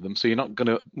 billion of them. So you're not going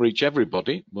to reach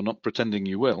everybody. We're not pretending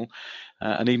you will.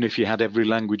 And even if you had every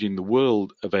language in the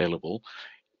world available,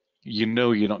 you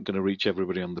know you're not going to reach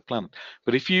everybody on the planet.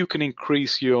 But if you can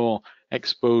increase your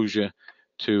exposure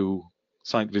to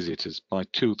site visitors by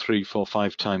 2, 3, 4,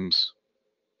 5 times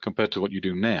compared to what you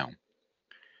do now,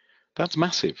 that's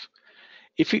massive.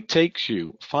 If it takes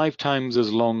you 5 times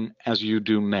as long as you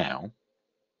do now,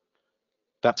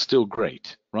 that's still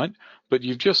great, right? But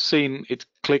you've just seen it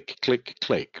click, click,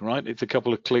 click, right? It's a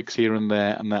couple of clicks here and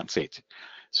there, and that's it.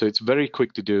 So it's very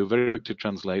quick to do, very quick to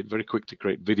translate, very quick to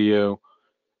create video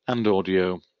and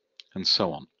audio and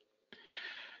so on.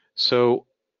 So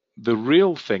the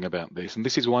real thing about this, and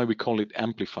this is why we call it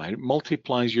Amplifier, it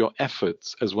multiplies your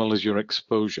efforts as well as your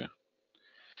exposure.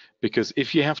 Because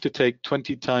if you have to take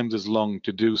 20 times as long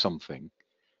to do something,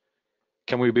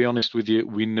 can we be honest with you?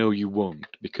 We know you won't,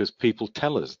 because people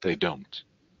tell us they don't.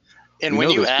 And We when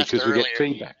know you this asked because we earlier, get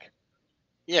feedback.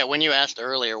 yeah, when you asked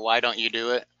earlier, why don't you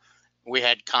do it? We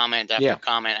had comment after Yeah.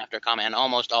 comment after comment, and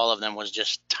almost all of them was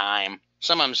just time.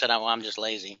 Some of them said, "Oh, I'm just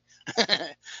lazy,"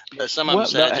 but some of them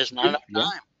said, "Just not enough yeah,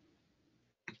 time."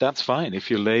 that's fine. If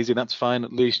you're lazy, that's fine.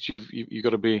 At least you've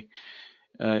got to be,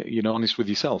 honest with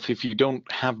yourself. If you don't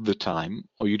have the time,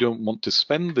 or you don't want to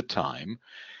spend the time,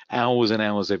 hours and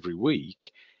hours every week,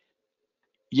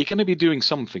 you're going to be doing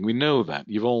something. We know that.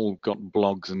 You've all got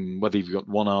blogs, and whether you've got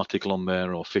one article on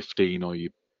there or 15, or you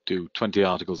do 20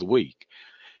 articles a week,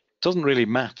 it doesn't really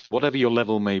matter. Whatever your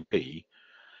level may be,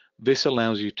 this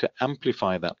allows you to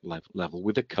amplify that level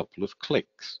with a couple of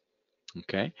clicks.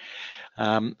 Okay,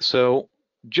 so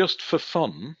just for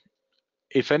fun,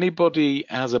 if anybody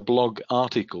has a blog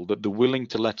article that they're willing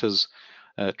to let us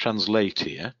translate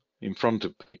here in front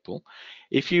of people,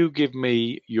 if you give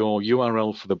me your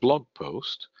URL for the blog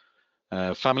post,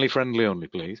 family friendly only,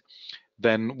 please,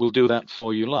 then we'll do that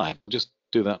for you live. Just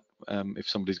do that if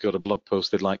somebody's got a blog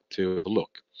post they'd like to have a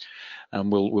look,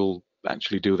 and we'll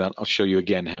actually do that. I'll show you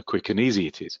again how quick and easy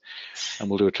it is, and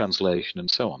we'll do a translation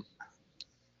and so on.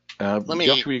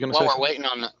 Josh, were you going to say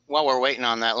something? While we're waiting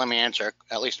on that, let me answer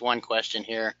at least one question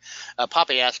here.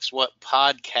 Poppy asks what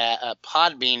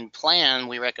Podbean plan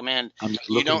we recommend. I'm just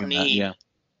You looking don't at that, need,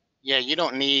 yeah. you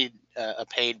don't need a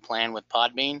paid plan with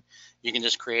Podbean. You can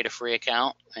just create a free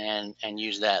account and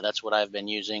use that. That's what I've been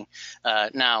using.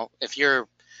 Now, if your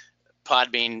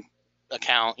Podbean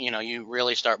account, you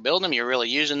really start building them, you're really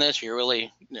using this, you're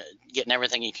really getting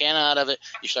everything you can out of it,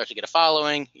 you start to get a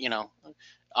following,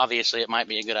 obviously it might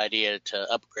be a good idea to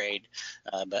upgrade,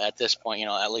 but at this point,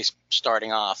 at least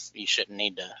starting off, you shouldn't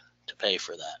need to pay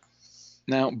for that.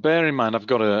 Now, bear in mind, I've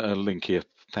got a link here.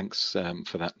 Thanks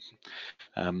for that.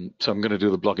 So I'm going to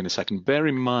do the blog in a second. Bear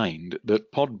in mind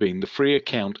that Podbean, the free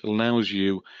account, allows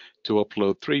you to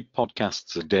upload 3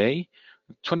 podcasts a day,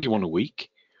 21 a week.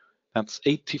 That's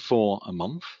 84 a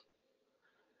month.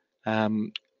 Are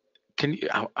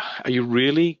you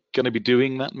really going to be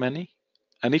doing that many?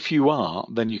 And if you are,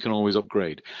 then you can always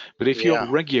upgrade. But if you're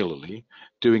regularly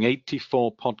doing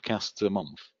 84 podcasts a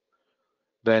month,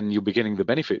 then you'll be getting the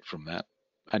benefit from that,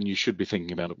 and you should be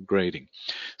thinking about upgrading.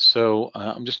 So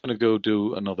I'm just going to go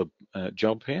do another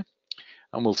job here,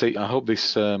 and we'll see. I hope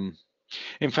this.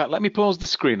 In fact, let me pause the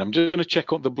screen. I'm just going to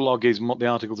check what the blog is and what the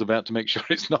article's about to make sure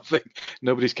it's nothing.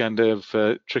 Nobody's kind of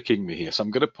tricking me here. So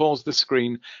I'm going to pause the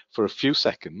screen for a few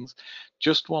seconds,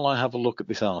 just while I have a look at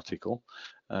this article,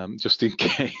 just in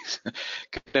case.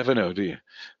 You never know, do you?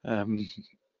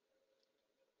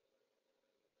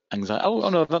 Anxiety. Oh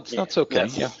no, that's okay.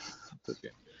 Yeah, that's okay.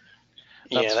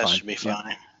 That's that fine. should be fine.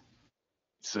 Yeah.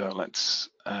 So let's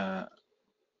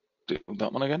do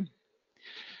that one again.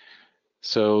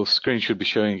 So screen should be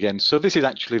showing again. So this is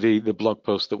actually the blog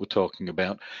post that we're talking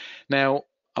about. Now,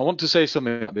 I want to say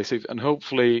something about this, and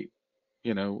hopefully,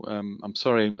 I'm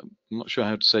sorry, I'm not sure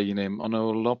how to say your name,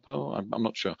 Onolopo, I'm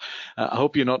not sure. I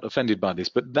hope you're not offended by this,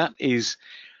 but that is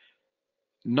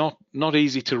not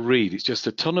easy to read. It's just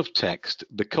a ton of text.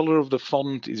 The color of the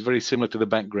font is very similar to the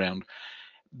background.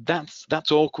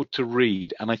 That's awkward to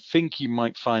read, and I think you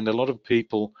might find a lot of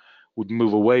people would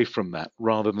move away from that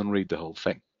rather than read the whole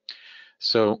thing.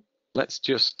 So let's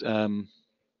just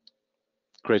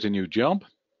create a new job.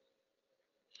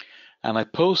 and I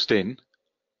paste in,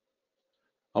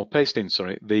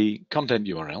 sorry, the content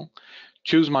URL,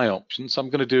 choose my options.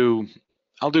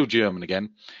 I'll do German again,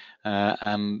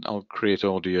 and I'll create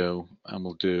audio, and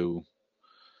we'll do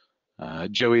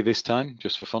Joey this time,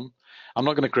 just for fun. I'm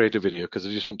not going to create a video because I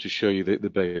just want to show you the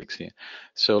basics here.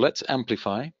 So let's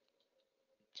amplify,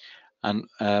 and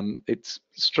it's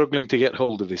struggling to get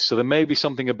hold of this. So there may be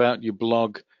something about your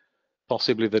blog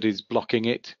possibly that is blocking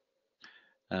it.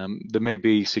 There may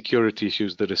be security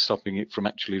issues that are stopping it from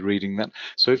actually reading that.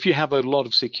 So if you have a lot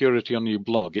of security on your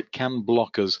blog, it can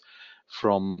block us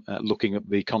from looking at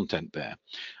the content there.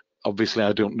 Obviously,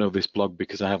 I don't know this blog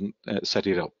because I haven't set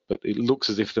it up, but it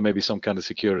looks as if there may be some kind of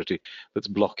security that's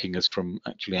blocking us from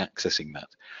actually accessing that.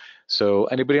 So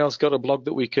anybody else got a blog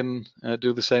that we can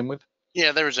do the same with?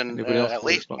 Yeah, there was at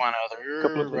least one A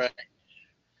couple other. of Right.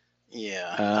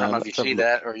 Yeah, I don't know if you see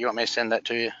that, or you want me to send that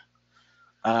to you.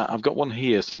 I've got one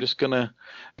here. So I'm just gonna,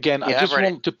 again, I Yeah, just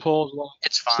want to pause one.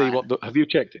 It's See fine. what have you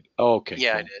checked it? Oh, okay.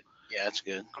 Yeah, cool. I did. Yeah, it's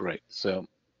good. Great. So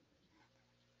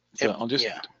I'll just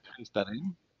paste that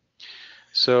in.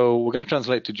 So we're going to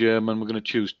translate to German. We're going to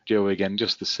choose Joe again,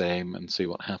 just the same, and see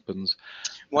what happens.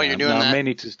 While you're doing now that, I may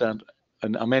need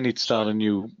to start a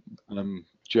new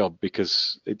job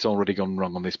because it's already gone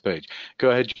wrong on this page.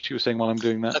 Go ahead. You were saying while I'm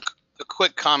doing that. A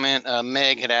quick comment.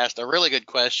 Meg had asked a really good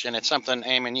question. It's something,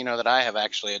 Eamon, that I have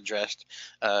actually addressed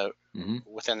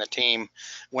within the team.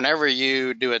 Whenever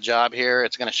you do a job here,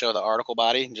 it's going to show the article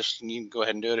body. You can go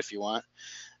ahead and do it if you want.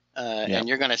 And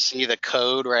you're going to see the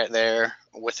code right there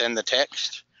within the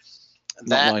text.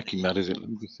 Not liking that, is it? Let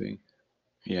me see.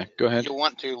 Yeah, go ahead. You'll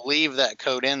want to leave that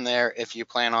code in there if you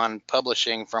plan on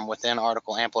publishing from within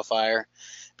Article Amplifier,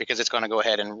 because it's going to go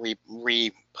ahead and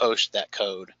repost that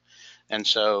code. And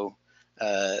so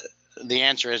the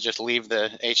answer is just leave the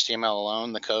HTML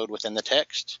alone, the code within the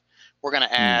text. We're going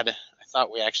to add, I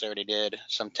thought we actually already did,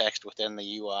 some text within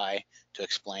the UI to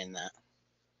explain that.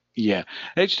 Yeah,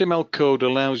 HTML code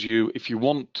allows you, if you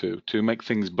want to make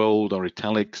things bold or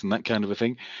italics and that kind of a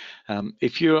thing.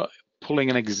 If you're pulling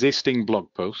an existing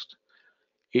blog post,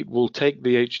 it will take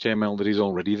the HTML that is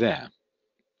already there.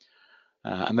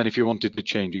 And then if you wanted to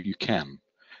change it, you can.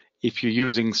 If you're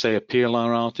using, say, a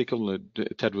PLR article,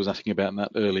 Ted was asking about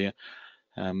that earlier,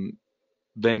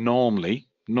 they're normally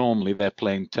they're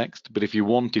plain text, but if you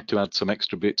wanted to add some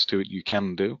extra bits to it, you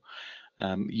can do.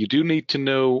 You do need to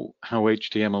know how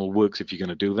HTML works if you're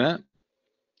going to do that.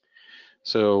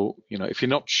 So, if you're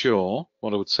not sure,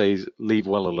 what I would say is leave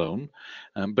well alone,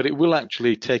 but it will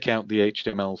actually take out the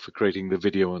HTML for creating the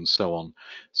video and so on,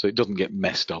 so it doesn't get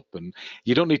messed up, and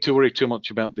you don't need to worry too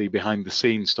much about the behind the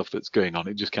scenes stuff that's going on.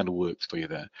 It just kind of works for you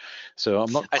there. So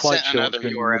I'm not quite sure what's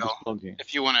going on with this blog here.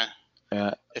 If you want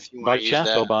to, by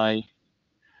chat or by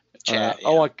chat. yeah,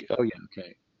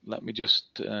 okay. Let me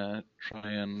just try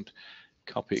and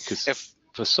copy it, because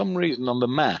for some reason on the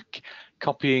Mac,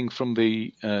 copying from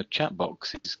the chat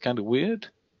box is kind of weird.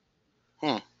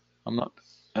 I'm not.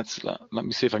 Let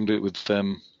me see if I can do it with.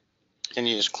 Can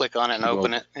you just click on it and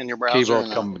open it in your browser?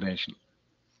 Keyboard combination.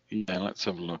 Yeah, let's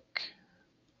have a look.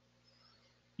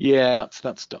 Yeah,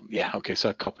 that's done. Yeah, okay. So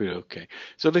I copied it. Okay.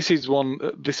 So this is one.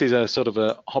 This is a sort of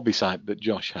a hobby site that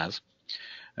Josh has.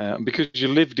 Because you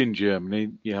lived in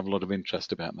Germany, you have a lot of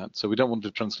interest about that. So we don't want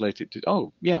to translate it to.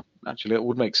 Oh, yeah, actually, it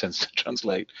would make sense to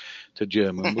translate to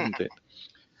German, wouldn't it?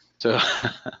 So.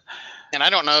 And I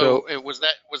don't know. So, was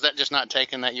that just not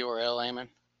taking that URL, Eamon?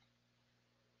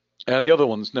 The other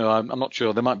ones, no, I'm not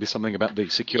sure. There might be something about the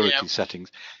security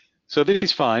settings. So this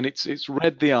is fine. It's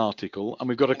read the article, and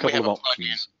we've got a couple of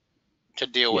options to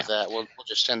deal with that. We'll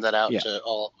just send that out to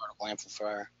all Article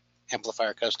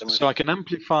Amplifier customers. So I can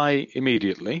amplify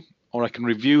immediately, or I can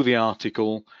review the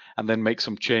article and then make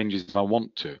some changes if I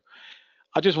want to.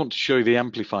 I just want to show you the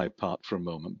amplify part for a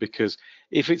moment, because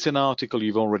if it's an article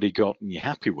you've already got and you're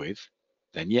happy with,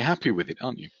 then you're happy with it,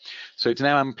 aren't you? So it's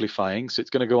now amplifying, so it's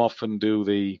going to go off and do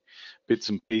the bits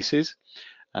and pieces.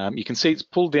 You can see it's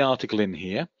pulled the article in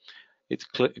here. It's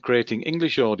creating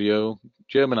English audio,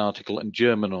 German article, and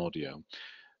German audio.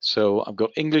 So I've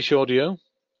got English audio.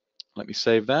 Let me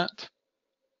save that.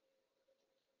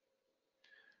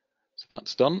 So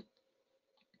that's done.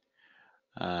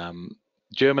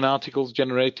 German articles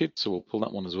generated, so we'll pull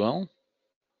that one as well.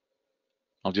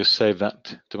 I'll just save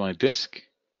that to my disk.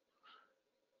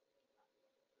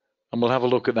 And we'll have a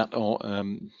look at that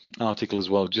article as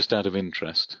well, just out of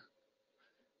interest.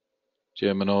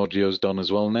 German audio's done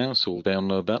as well now, so we'll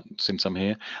download that since I'm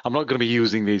here. I'm not going to be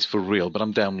using these for real, but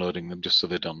I'm downloading them just so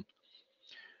they're done.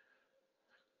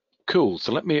 Cool,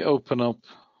 so let me open up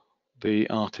the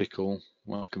article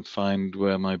Well, I can find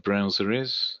where my browser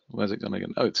is. Where's it going to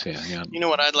go? Oh, it's here. Yeah. You know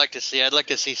what I'd like to see? I'd like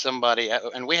to see somebody,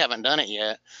 and we haven't done it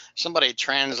yet, somebody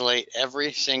translate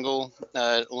every single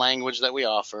language that we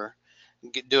offer,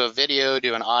 do a video,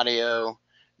 do an audio,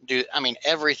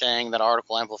 everything that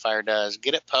Article Amplifier does,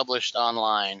 get it published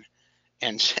online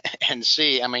and and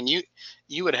see.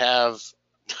 You would have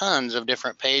tons of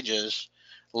different pages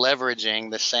leveraging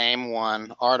the same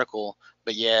one article,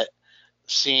 but yet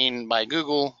seen by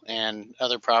Google and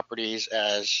other properties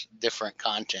as different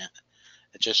content.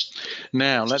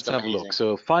 Now, It's let's just have a look. amazing.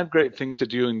 So, 5 great things to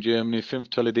do in Germany, 5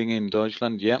 tolle Dinge in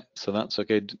Deutschland. Yeah, so that's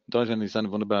okay. Deutschland is eine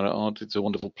wunderbare Ort. It's a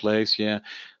wonderful place, yeah,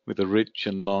 with a rich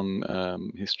and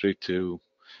long history to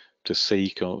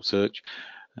seek or search.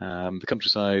 The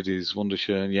countryside is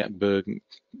wunderschön. Yeah, Bergen,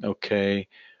 okay.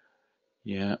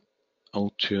 Yeah,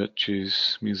 old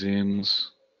churches,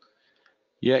 museums.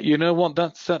 Yeah, you know what?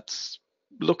 That's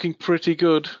looking pretty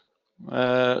good.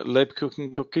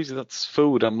 Lebkuchen cookies, that's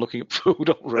food. I'm looking at food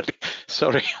already.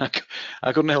 Sorry,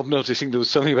 I couldn't help noticing there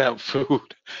was something about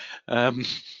food.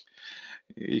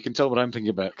 You can tell what I'm thinking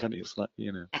about, can't you? It's like,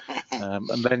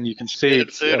 and then you can see Good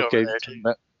it's food over okay. there too.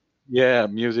 Yeah,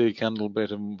 music,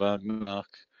 Handelbit Wagner.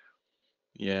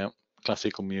 Yeah,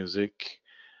 classical music.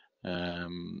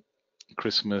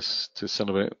 Christmas to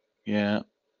celebrate. Yeah,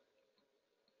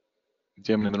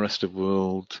 Germany and the rest of the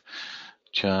world.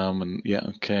 Charm and yeah,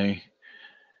 okay.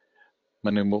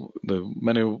 Many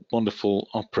wonderful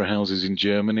opera houses in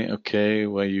Germany, okay,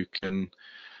 where you can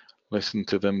listen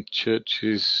to them.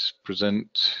 Churches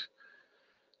present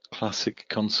classic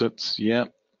concerts, yeah.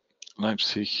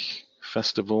 Leipzig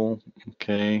Festival,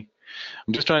 okay.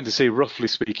 I'm just trying to see, roughly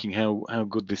speaking, how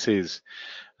good this is.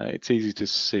 It's easy to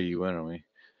see. Where are we?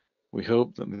 We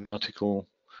hope that this article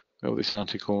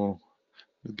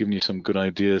has given you some good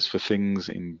ideas for things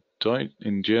in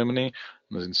Germany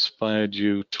and has inspired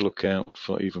you to look out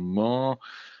for even more.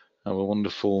 Have a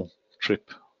wonderful trip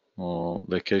or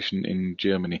vacation in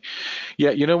Germany.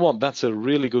 Yeah, you know what? That's a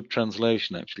really good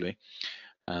translation, actually.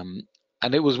 And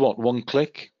it was what, 1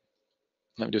 click?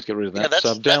 Let me just get rid of Yeah, that. So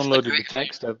I've that's the downloaded the great thing.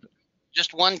 text.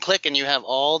 Just one click and you have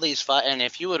all these five. And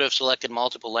if you would have selected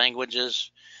multiple languages,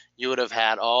 you would have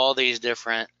had all these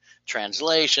different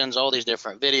translations, all these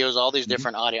different videos, all these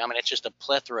different audio. It's just a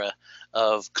plethora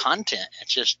of content.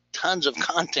 It's just tons of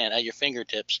content at your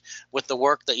fingertips with the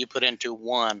work that you put into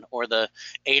one, or the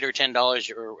 $8 or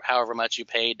 $10 or however much you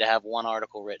paid to have one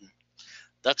article written.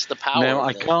 That's the power Now of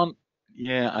I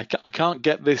this. can't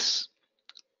get this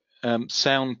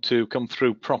sound to come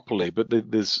through properly, but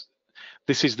this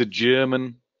is the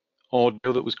German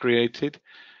audio that was created.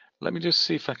 Let me just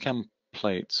see if I can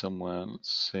play it somewhere.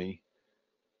 Let's see.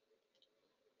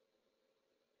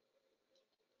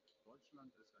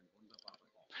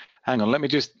 Hang on, let me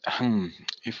just,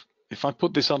 if I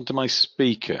put this onto my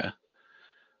speaker,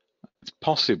 it's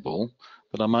possible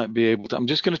that I might be able to, I'm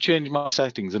just going to change my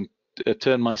settings and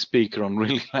turn my speaker on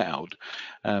really loud,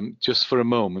 just for a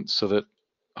moment, so that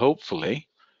hopefully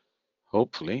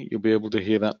you'll be able to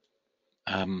hear that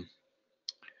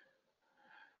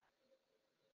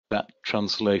that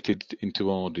translated into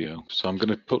audio. So I'm going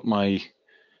to put my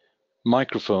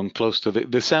microphone close to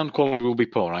the sound quality will be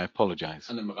poor. I apologize.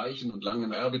 Einem reichen und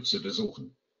langen Erbe zu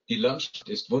besuchen. Die Landschaft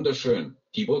ist wunderschön.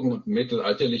 Die Burgen und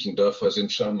mittelalterlichen Dörfer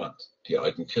sind charmant. Die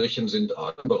alten Kirchen sind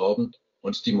atemberaubend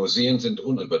und die Museen sind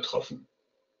unübertroffen.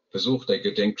 Besuch der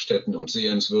Gedenkstätten und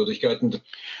Sehenswürdigkeiten.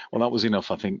 Well, that was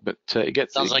enough, I think, but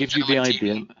it Sounds like gives you the film and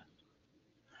idea. TV.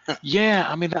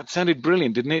 Yeah, that sounded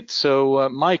brilliant, didn't it? So,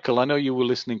 Michael, I know you were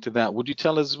listening to that. Would you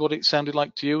tell us what it sounded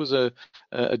like to you as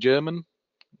a German?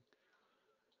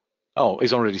 Oh,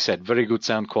 he's already said, very good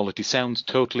sound quality, sounds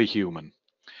totally human.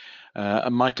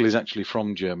 And Michael is actually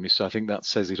from Germany, so I think that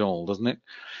says it all, doesn't it?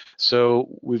 So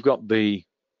we've got the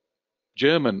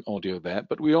German audio there,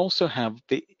 but we also have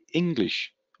the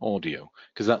English audio,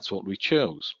 because that's what we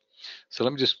chose. So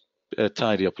let me just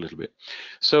tidy up a little bit.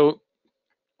 So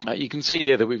you can see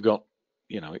here that we've got,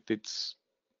 it's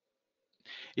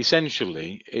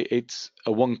essentially, it's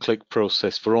a one-click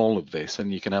process for all of this,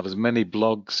 and you can have as many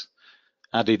blogs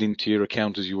added into your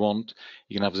account as you want.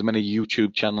 You can have as many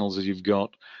YouTube channels as you've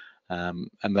got. And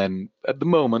then at the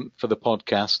moment for the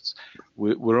podcasts,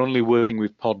 we're only working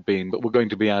with Podbean, but we're going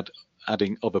to be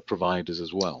adding other providers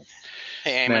as well.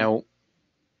 Hey, Eamon. Now,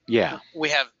 yeah.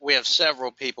 We have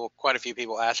several people, quite a few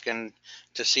people asking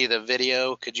to see the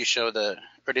video. Could you show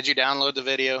or did you download the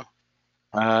video?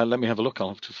 Let me have a look. I'll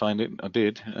have to find it. I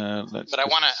did. But I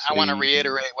want to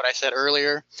reiterate what I said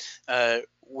earlier.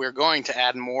 We're going to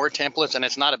add more templates, and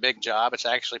it's not a big job. It's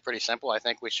actually pretty simple. I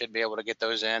think we should be able to get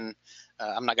those in.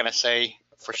 I'm not going to say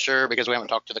for sure because we haven't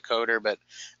talked to the coder, but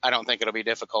I don't think it'll be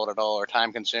difficult at all or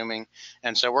time consuming.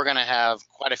 And so we're going to have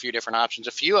quite a few different options.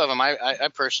 A few of them I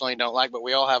personally don't like, but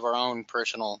we all have our own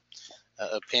personal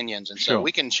opinions. And so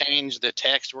we can change the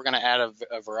text. We're going to add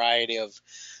a variety of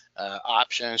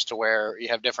options to where you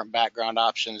have different background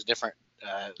options, different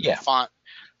font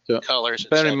colors.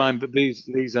 Bear in mind that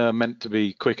these are meant to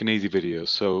be quick and easy videos,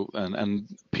 so and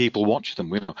people watch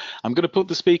them. I'm going to put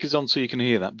the speakers on so you can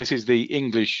hear that. This is the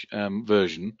English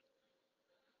version,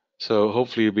 so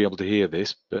hopefully you'll be able to hear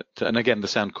this. But and again, the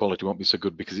sound quality won't be so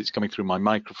good because it's coming through my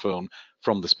microphone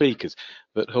from the speakers.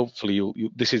 But hopefully,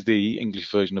 this is the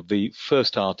English version of the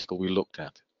first article we looked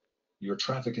at. Your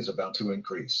traffic is about to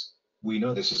increase. We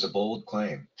know this is a bold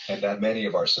claim, and that many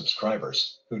of our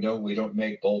subscribers, who know we don't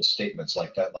make bold statements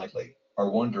like that lightly,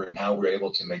 are wondering how we're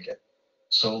able to make it.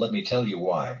 So let me tell you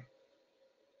why.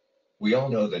 We all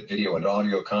know that video and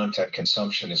audio content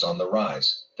consumption is on the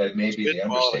rise. That may be the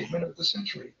understatement of the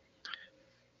century.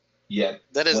 Yet,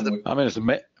 it's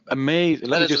amazing.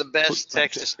 That is the best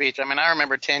text-to-speech. I mean, I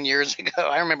remember 10 years ago,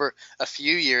 I remember a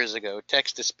few years ago,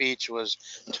 text-to-speech was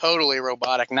totally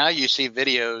robotic. Now you see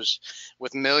videos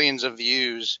with millions of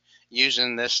views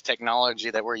using this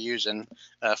technology that we're using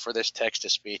for this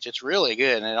text-to-speech. It's really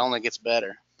good, and it only gets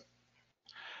better.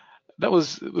 It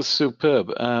was superb.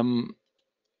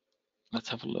 Let's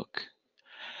have a look.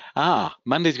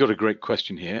 Mandy's got a great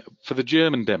question here. For the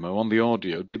German demo on the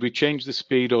audio, did we change the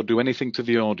speed or do anything to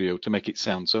the audio to make it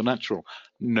sound so natural?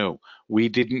 No, we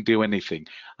didn't do anything.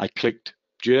 I clicked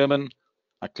German,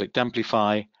 I clicked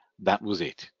Amplify, that was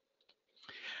it.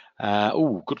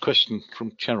 Good question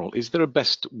from Cheryl. Is there a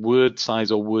best word size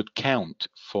or word count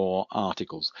for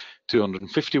articles?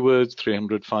 250 words,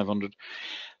 300, 500?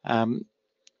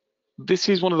 This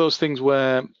is one of those things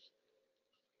where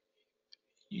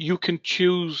you can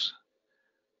choose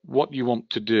what you want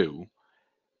to do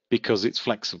because it's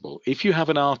flexible. If you have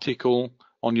an article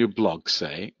on your blog,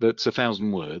 say, that's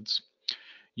 1,000 words,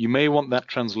 you may want that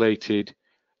translated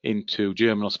into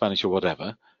German or Spanish or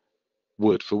whatever,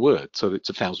 word for word, so that it's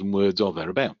 1,000 words or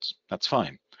thereabouts. That's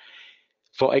fine.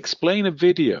 For explainer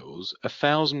videos,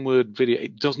 1,000-word video,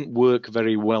 it doesn't work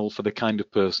very well for the kind of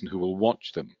person who will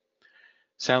watch them.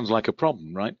 Sounds like a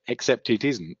problem, right? Except it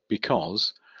isn't,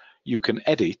 because you can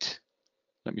edit.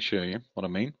 Let me show you what I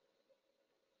mean.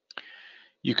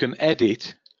 You can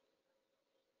edit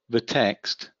the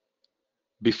text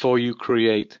before you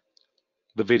create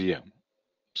the video.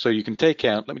 So you can take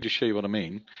out, let me just show you what I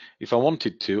mean. If I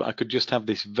wanted to, I could just have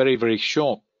this very, very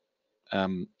short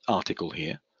article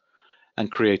here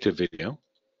and create a video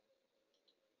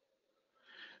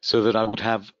so that I would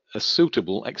have a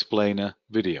suitable explainer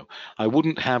video. I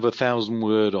wouldn't have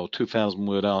 1,000-word or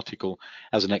 2,000-word article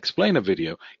as an explainer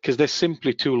video because they're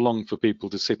simply too long for people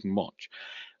to sit and watch.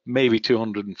 Maybe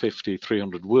 250,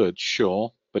 300 words,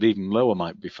 sure, but even lower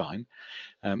might be fine.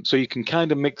 So you can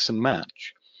kind of mix and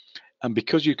match. And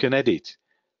because you can edit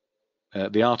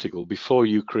the article before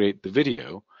you create the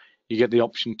video, you get the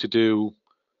option to do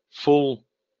full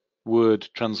word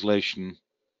translation,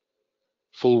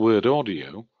 full word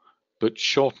audio, but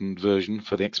shortened version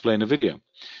for the explainer video.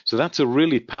 So that's a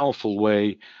really powerful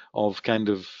way of kind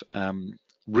of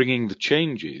bringing the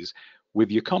changes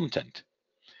with your content.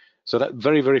 So that's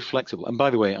very, very flexible. And by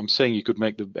the way, I'm saying you could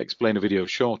make the explainer video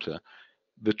shorter.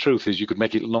 The truth is you could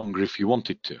make it longer if you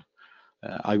wanted to.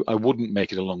 I wouldn't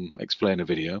make it a long explainer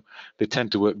video. They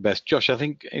tend to work best. Josh, I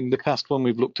think in the past when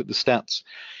we've looked at the stats,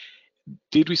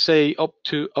 did we say up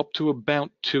to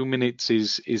about 2 minutes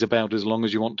is about as long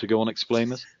as you want to go on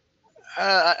explainers?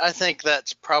 I think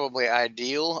that's probably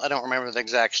ideal. I don't remember the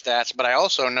exact stats, but I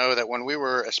also know that when we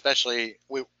were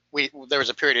there was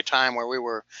a period of time where we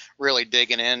were really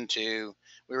digging into,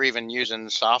 we were even using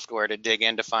software to dig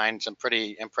in to find some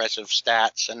pretty impressive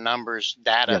stats and numbers,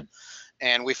 data. Yeah.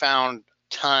 And we found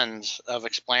tons of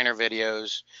explainer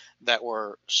videos that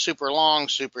were super long,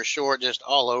 super short, just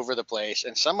all over the place.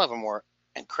 And some of them were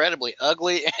incredibly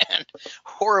ugly and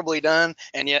horribly done,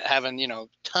 and yet having,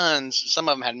 tons. Some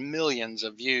of them had millions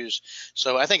of views.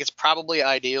 So I think it's probably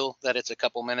ideal that it's a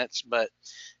couple minutes, but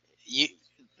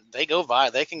they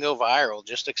can go viral,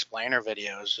 just explainer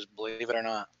videos, believe it or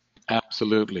not.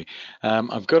 Absolutely.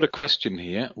 I've got a question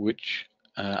here, which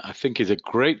I think is a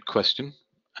great question.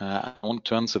 I want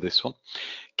to answer this one.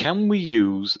 Can we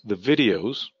use the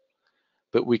videos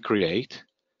that we create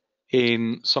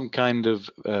in some kind of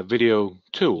video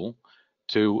tool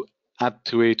to add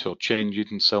to it or change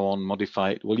it and so on,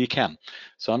 modify it? Well, you can.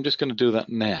 So I'm just going to do that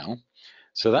now.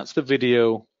 So that's the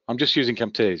video. I'm just using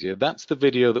Camtasia. That's the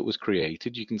video that was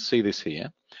created. You can see this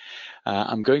here.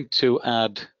 I'm going to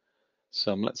add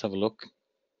some, let's have a look.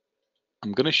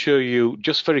 I'm going to show you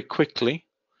just very quickly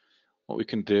what we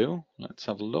can do. Let's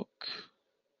have a look.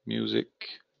 Music,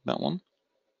 that one.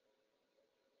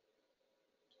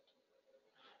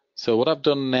 So what I've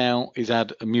done now is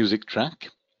add a music track,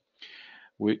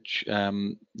 which,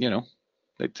 you know,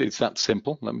 it's that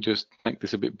simple. Let me just make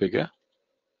this a bit bigger.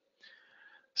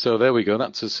 So there we go.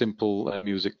 That's a simple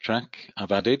music track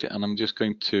I've added, and I'm just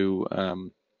going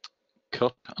to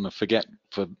cut, and I forget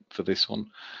for this one.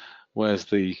 Where's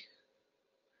the?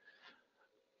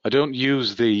 I don't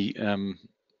use the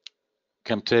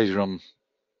Camtasia on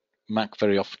Mac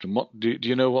very often. What do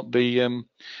you know what the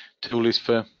tool is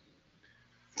for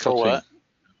For cutting? what?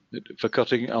 For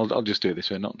cutting, I'll just do it this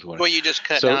way, not to worry. Well, you just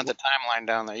cut So- down at the timeline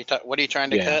down there. What are you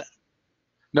trying to Yeah. cut?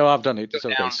 No, I've done it. Go It's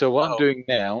okay. down. So what I'm Oh. doing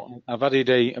now, I've added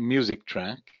a music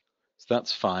track, so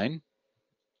that's fine.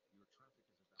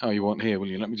 Oh, you won't hear, will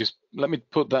you? Let me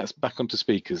put that back onto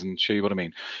speakers and show you what I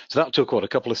mean. So that took what, a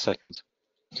couple of seconds.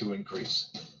 To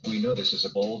increase. We know this is a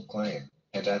bold claim,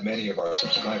 and that many of our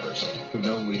subscribers who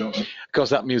know we don't. Of course,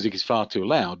 that music is far too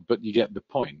loud, but you get the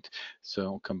point. So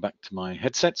I'll come back to my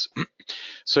headsets.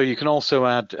 So you can also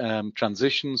add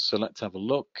transitions. So let's have a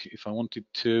look if I wanted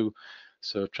to.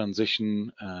 So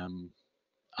transition,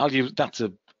 I'll use, that's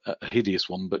a hideous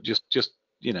one, but just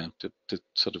you know, to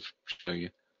sort of show you.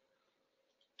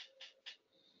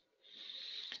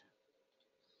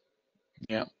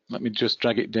 Yeah, let me just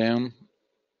drag it down.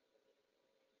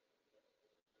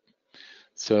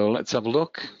 So let's have a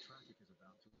look.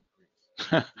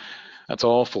 That's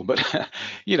awful, but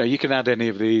you know, you can add any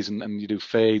of these, and you do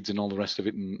fades and all the rest of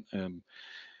it, and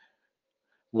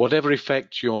whatever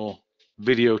effect your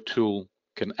video tool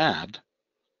can add,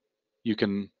 you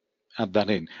can add that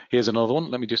in. Here's another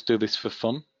one. Let me just do this for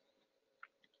fun.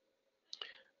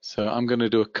 So I'm going to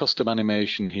do a custom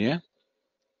animation here.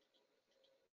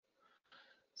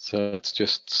 So let's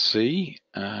just see.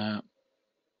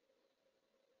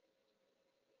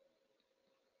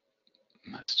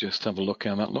 Let's just have a look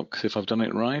how that looks, if I've done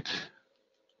it right.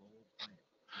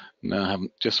 No, I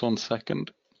haven't. Just one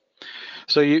second.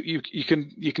 So you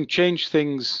can change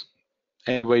things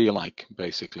any way you like,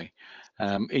 basically,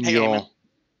 in Hey, your Eamon,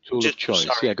 tool of choice.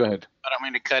 sorry. Yeah, go ahead. I don't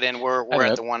mean to cut in. We're Hello.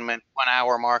 at the 1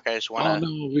 hour mark. I just want Oh to.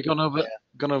 no, we've gone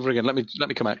over again. Let me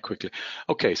come out quickly.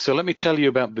 Okay, so let me tell you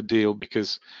about the deal,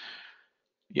 because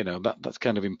you know that's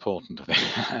kind of important.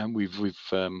 And we've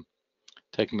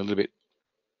taken a little bit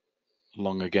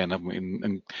long again, haven't we?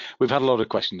 And we've had a lot of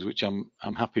questions, which I'm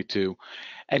happy to.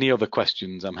 Any other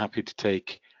questions, I'm happy to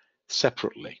take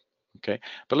separately. Okay,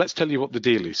 but let's tell you what the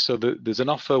deal is. So there's an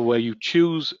offer where you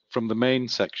choose from the main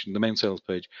section, the main sales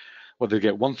page, whether you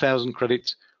get 1,000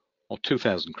 credits or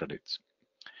 2,000 credits.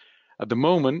 At the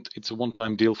moment, it's a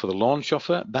one-time deal for the launch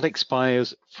offer. That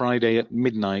expires Friday at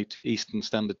midnight Eastern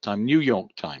Standard Time, New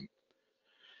York time.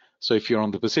 So if you're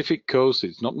on the Pacific Coast,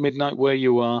 it's not midnight where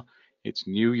you are, it's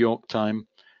New York time.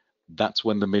 That's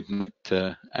when the midnight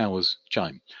hours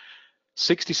chime.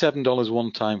 $67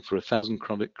 one time for 1,000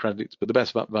 credits, but the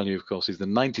best value, of course, is the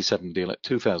 97 deal at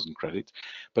 2,000 credits.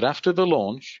 But after the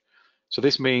launch, so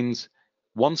this means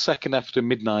 1 second after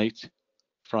midnight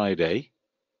Friday,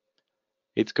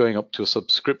 it's going up to a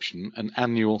subscription, an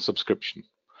annual subscription.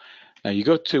 Now you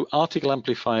go to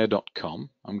articleamplifier.com.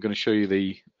 I'm going to show you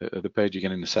the page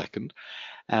again in a second,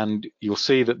 and you'll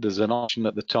see that there's an option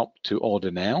at the top to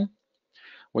order now.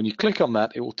 When you click on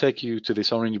that, it will take you to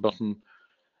this orange button,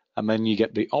 and then you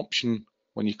get the option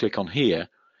when you click on here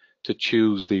to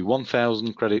choose the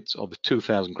 1,000 credits or the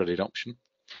 2,000 credit option.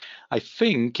 I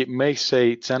think it may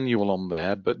say it's annual on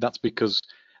there, but that's because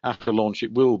after launch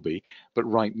it will be. But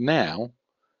right now,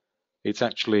 it's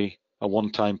actually a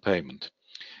one-time payment.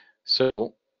 So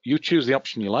you choose the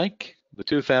option you like, the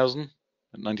 2,000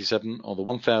 at 97 or the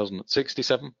 1,000 at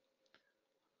 67.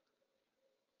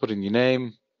 Put in your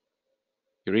name,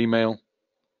 your email,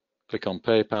 click on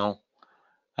PayPal,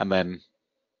 and then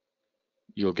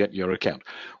you'll get your account.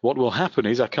 What will happen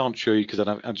is, I can't show you because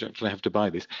I actually have to buy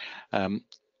this.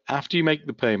 After you make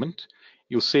the payment,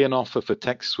 you'll see an offer for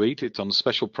Text Suite. It's on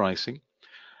special pricing.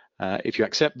 If you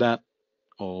accept that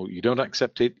or you don't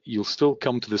accept it, you'll still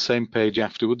come to the same page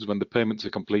afterwards when the payments are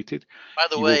completed. By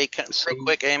the way, real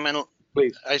quick, Eamon,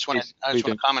 Please, I just want please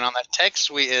to comment on that. Text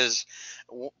Suite is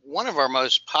one of our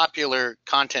most popular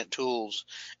content tools,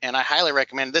 and I highly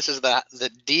recommend. This is the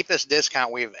deepest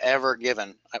discount we've ever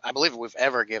given. I believe we've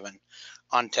ever given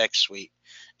on Text Suite,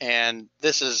 and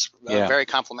this is a very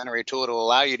complimentary tool to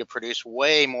allow you to produce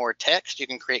way more text. You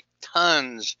can create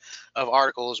tons of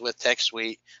articles with Text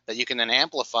Suite that you can then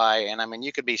amplify, and I mean,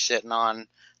 you could be sitting on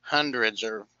hundreds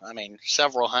or, I mean,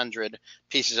 several hundred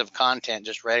pieces of content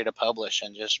just ready to publish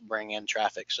and just bring in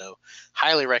traffic. So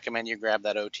highly recommend you grab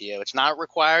that OTO. It's not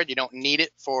required. You don't need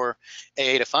it for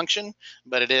AA to function,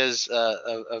 but it is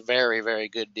a very, very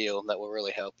good deal that will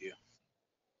really help you.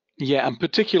 Yeah, and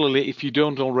particularly if you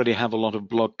don't already have a lot of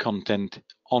blog content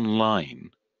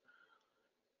online,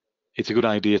 it's a good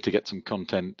idea to get some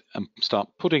content and start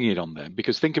putting it on there,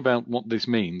 because think about what this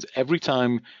means. Every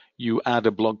time you add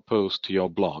a blog post to your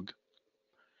blog,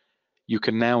 you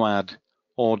can now add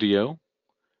audio,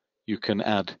 you can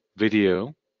add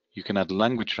video, you can add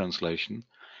language translation,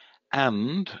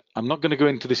 and I'm not going to go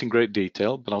into this in great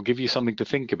detail, but I'll give you something to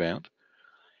think about.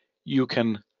 You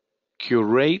can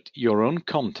curate your own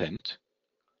content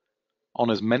on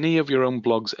as many of your own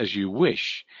blogs as you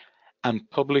wish and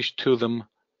publish to them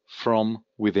from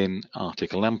within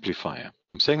Article Amplifier.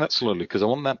 I'm saying that slowly because I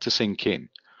want that to sink in.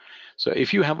 So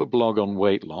if you have a blog on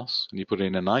weight loss and you put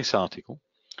in a nice article,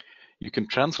 you can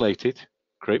translate it,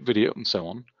 create video and so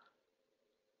on,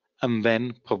 and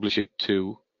then publish it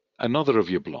to another of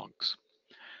your blogs.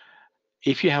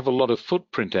 If you have a lot of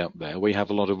footprint out there, where you have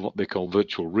a lot of what they call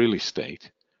virtual real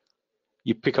estate,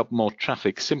 you pick up more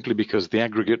traffic simply because the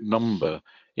aggregate number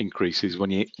increases when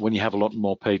you have a lot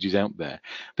more pages out there.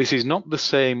 This is not the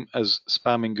same as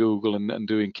spamming Google and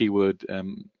doing keyword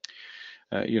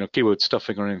keyword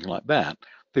stuffing or anything like that.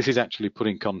 This is actually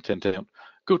putting content out,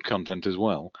 good content as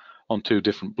well, on 2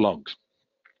 different blogs,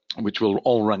 which will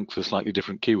all rank for slightly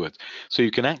different keywords. So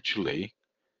you can actually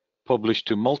publish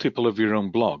to multiple of your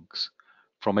own blogs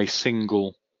from a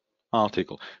single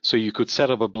article. So you could set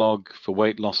up a blog for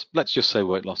weight loss, let's just say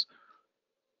weight loss,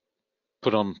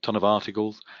 put on a ton of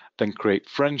articles, then create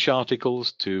French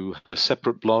articles to a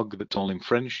separate blog that's all in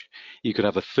French. You could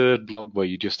have a third blog where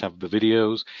you just have the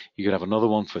videos. You could have another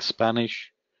one for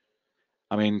Spanish.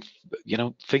 I mean,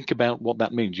 think about what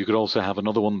that means. You could also have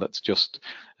another one that's just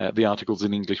the articles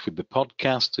in English with the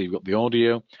podcast, so you've got the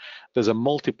audio. There's a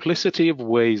multiplicity of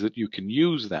ways that you can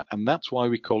use that, and that's why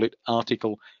we call it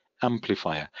Article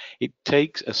Amplifier. It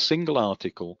takes a single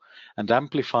article and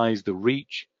amplifies the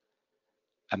reach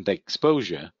and the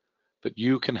exposure that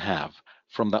you can have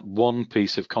from that one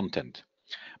piece of content.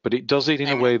 But it does it in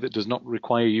a way that does not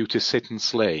require you to sit and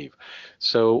slave.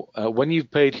 So when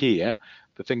you've paid here,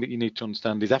 the thing that you need to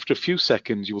understand is after a few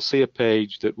seconds, you will see a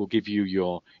page that will give you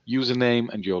your username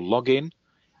and your login.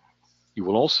 You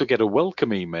will also get a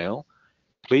welcome email.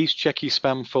 Please check your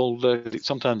spam folder. It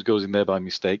sometimes goes in there by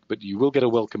mistake, but you will get a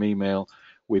welcome email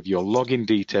with your login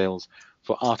details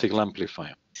for Article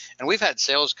Amplifier. And we've had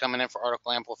sales coming in for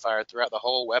Article Amplifier throughout the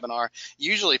whole webinar.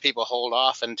 Usually people hold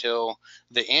off until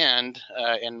the end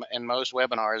in most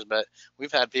webinars, but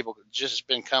we've had people just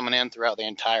been coming in throughout the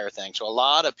entire thing. So a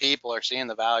lot of people are seeing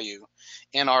the value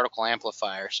in Article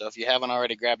Amplifier. So if you haven't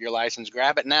already grabbed your license,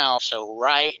 grab it now. So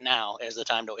right now is the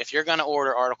time to, if you're going to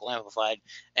order Article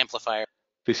Amplifier.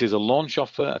 This is a launch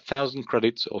offer, 1,000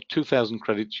 credits or 2,000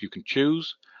 credits you can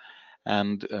choose.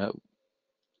 And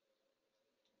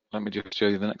let me just show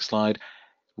you the next slide.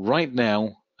 Right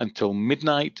now, until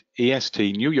midnight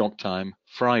EST, New York time,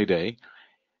 Friday,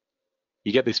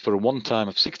 you get this for a one time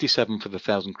of 67 for the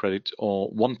 1,000 credits or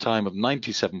one time of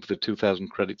 97 for the 2,000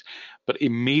 credits. But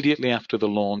immediately after the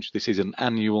launch, this is an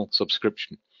annual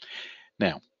subscription.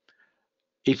 Now,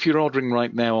 if you're ordering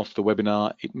right now off the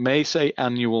webinar, it may say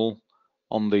annual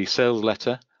on the sales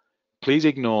letter. Please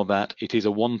ignore that. It is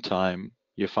a one-time.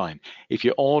 You're fine. If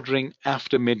you're ordering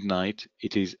after midnight,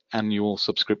 it is annual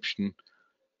subscription.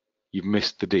 You've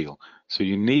missed the deal. So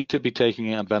you need to be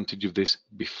taking advantage of this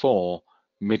before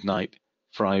midnight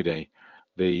Friday,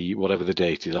 whatever the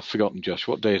date is. I've forgotten, Josh.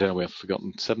 What date are we? I've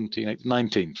forgotten. 17th,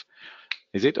 19th.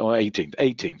 Is it? Or 18th?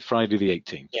 18th. Friday the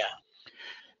 18th. Yeah.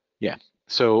 Yeah.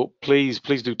 So please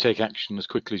do take action as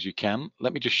quickly as you can.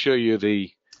 Let me just show you the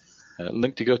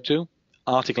link to go to.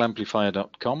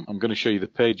 articleamplifier.com. I'm going to show you the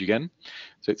page again.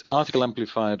 So it's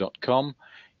articleamplifier.com.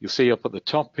 You'll see up at the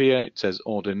top here, it says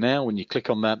order now. When you click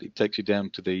on that, it takes you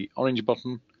down to the orange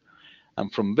button.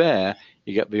 And from there,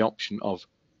 you get the option of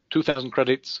 2,000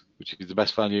 credits, which is the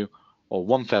best value, or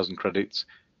 1,000 credits.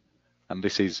 And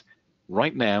this is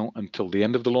right now until the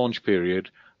end of the launch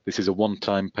period. This is a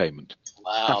one-time payment.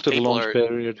 Wow, after the launch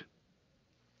period.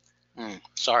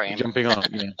 Sorry. Jumping on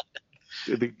it,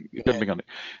 yeah. Jumping on it.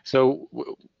 So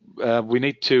we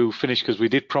need to finish because we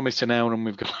did promise an hour and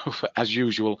we've gone over as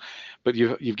usual, but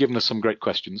you've given us some great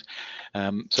questions.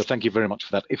 So thank you very much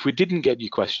for that. If we didn't get your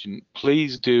question,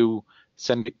 please do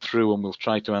send it through and we'll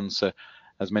try to answer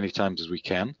as many times as we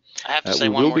can. I have to say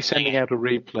we one will more be sending out a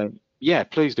replay. Yeah,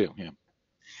 please do.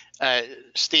 Yeah.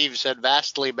 Steve said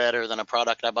vastly better than a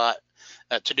product I bought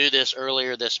to do this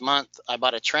earlier this month. I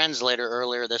bought a translator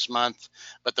earlier this month,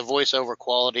 but the voiceover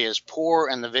quality is poor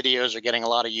and the videos are getting a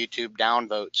lot of YouTube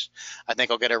downvotes. I think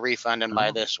I'll get a refund and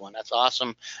buy this one. That's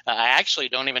awesome. I actually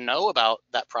don't even know about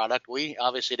that product. We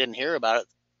obviously didn't hear about it.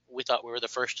 We thought we were the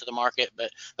first to the market,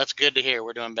 but that's good to hear.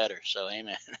 We're doing better. So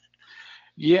amen.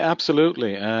 Yeah,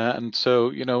 absolutely. And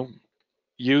so,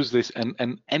 use this,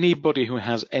 and anybody who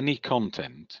has any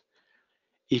content,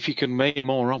 if you can make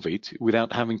more of it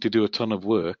without having to do a ton of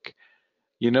work,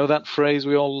 that phrase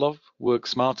we all love, work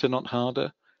smarter, not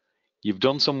harder. You've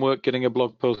done some work getting a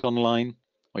blog post online,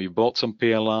 or you've bought some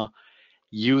PLR,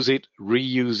 use it,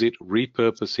 reuse it,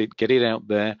 repurpose it, get it out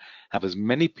there, have as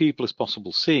many people as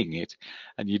possible seeing it,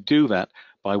 and you do that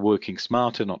by working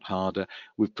smarter, not harder.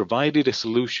 We've provided a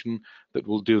solution that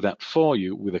will do that for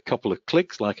you with a couple of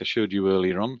clicks, like I showed you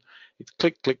earlier on. It's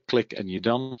click, click, click, and you're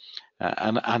done.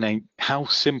 And how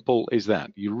simple is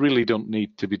that? You really don't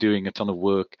need to be doing a ton of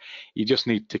work. You just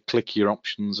need to click your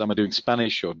options. Am I doing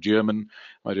Spanish or German?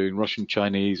 Am I doing Russian,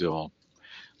 Chinese, or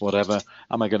whatever?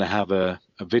 Am I going to have a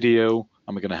video?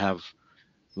 Am I going to have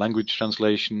language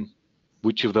translation?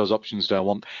 Which of those options do I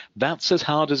want? That's as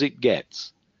hard as it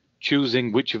gets,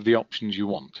 choosing which of the options you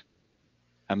want.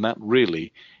 And that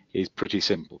really is pretty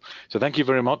simple. So thank you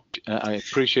very much. I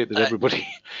appreciate that everybody.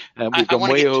 We've gone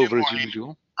way over as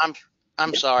usual.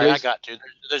 I'm sorry, please. I got to.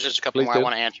 There's just a couple Please more do. I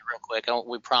want to answer real quick.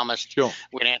 We promised Sure.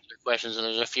 we'd answer questions, and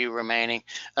there's a few remaining.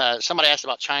 Somebody asked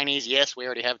about Chinese. Yes, we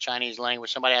already have Chinese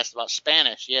language. Somebody asked about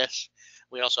Spanish. Yes,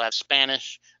 we also have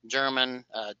Spanish, German,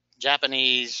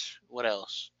 Japanese. What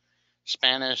else?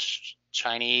 Spanish,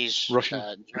 Chinese,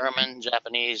 Russian. German,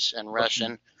 Japanese, and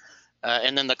Russian.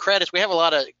 And then the credits. We have a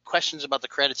lot of questions about the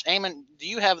credits. Eamon, do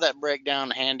you have that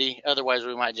breakdown handy? Otherwise,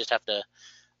 we might just have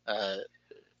to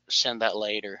send that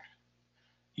later.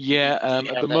 Yeah,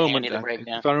 at the moment,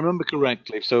 if I remember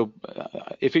correctly, so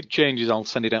if it changes, I'll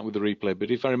send it out with the replay. But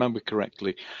if I remember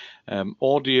correctly,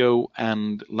 audio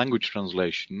and language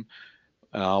translation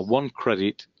are 1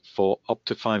 credit for up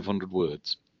to 500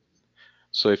 words.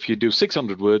 So if you do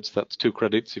 600 words, that's 2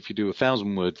 credits. If you do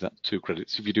 1,000 words, that's 2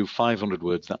 credits. If you do 500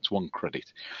 words, that's 1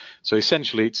 credit. So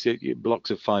essentially, it's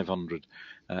blocks of 500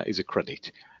 is a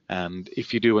credit. And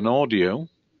if you do an audio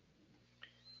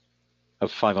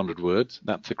of 500 words,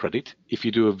 that's a credit. If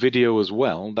you do a video as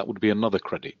well, that would be another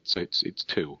credit. So it's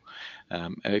 2.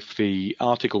 If the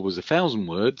article was 1,000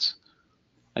 words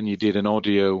and you did an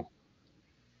audio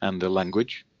and a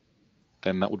language,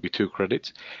 then that would be 2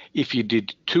 credits. If you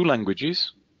did 2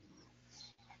 languages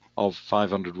of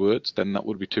 500 words, then that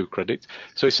would be 2 credits.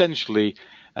 So essentially,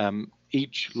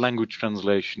 each language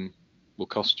translation will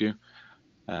cost you,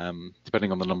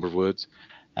 depending on the number of words,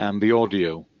 and the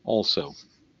audio also.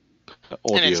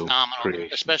 And it's nominal,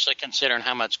 especially considering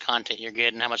how much content you're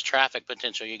getting, how much traffic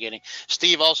potential you're getting.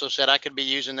 Steve also said, I could be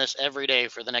using this every day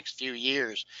for the next few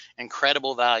years.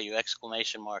 Incredible value, !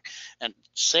 And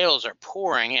sales are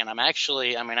pouring in.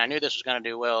 I knew this was going to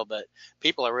do well, but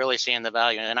people are really seeing the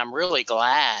value. And I'm really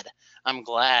glad. I'm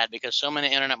glad because so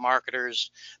many internet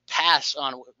marketers pass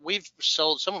on. We've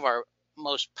sold some of our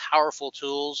most powerful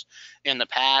tools in the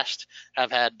past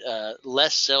have had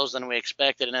less sales than we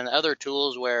expected, and then other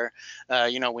tools where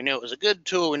we knew it was a good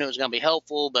tool, we knew it was going to be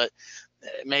helpful, but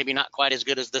maybe not quite as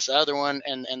good as this other one,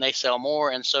 and they sell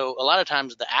more. And so a lot of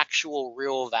times the actual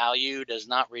real value does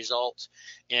not result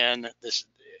in this,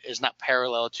 is not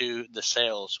parallel to the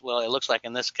sales. Well, it looks like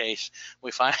in this case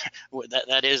we find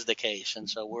that is the case, and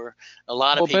so a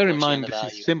lot of people bear in are mind seeing the this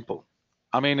value. is simple.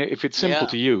 I mean, if it's simple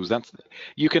to use,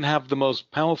 you can have the most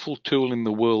powerful tool in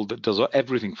the world that does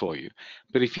everything for you.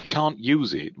 But if you can't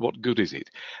use it, what good is it?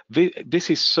 This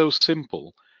is so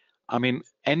simple. I mean,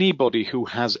 anybody who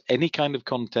has any kind of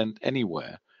content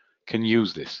anywhere can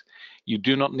use this. You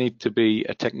do not need to be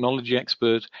a technology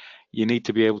expert. You need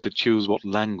to be able to choose what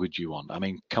language you want. I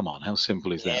mean, come on, how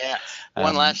simple is that? Yeah.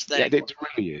 One last thing. Yeah, it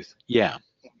really is. Yeah.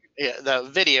 Yeah, the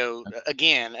video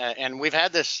again, and we've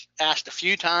had this asked a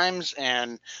few times,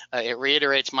 and it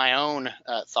reiterates my own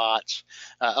thoughts.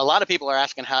 A lot of people are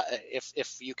asking how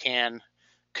if you can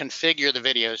configure the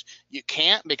videos. You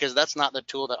can't, because that's not the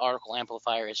tool that Article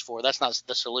Amplifier is for. That's not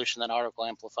the solution that Article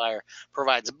Amplifier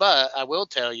provides. But I will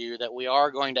tell you that we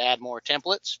are going to add more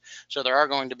templates. So there are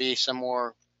going to be some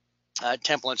more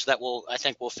templates that I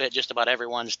think will fit just about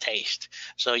everyone's taste.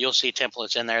 So you'll see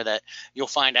templates in there that you'll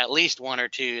find at least 1 or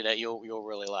 2 that you'll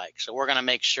really like. So we're going to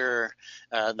make sure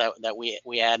that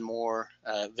we add more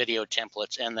video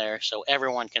templates in there, so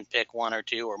everyone can pick 1 or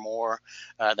 2 or more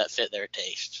that fit their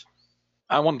taste.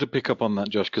 I want to pick up on that,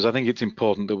 Josh, because I think it's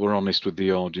important that we're honest with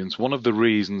the audience. One of the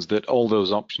reasons that all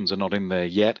those options are not in there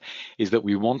yet is that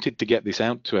we wanted to get this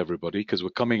out to everybody because we're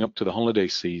coming up to the holiday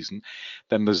season.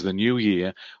 Then there's the new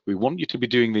year. We want you to be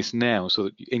doing this now so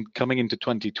that coming into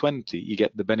 2020, you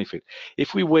get the benefit.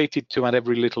 If we waited to add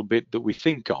every little bit that we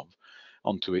think of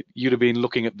onto it, you'd have been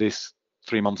looking at this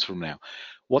 3 months from now.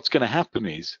 What's going to happen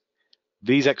is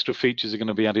these extra features are going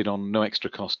to be added on no extra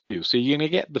cost to you. So you're going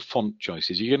to get the font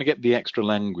choices, you're going to get the extra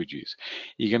languages,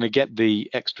 you're going to get the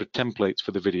extra templates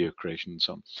for the video creation and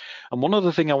so on. And one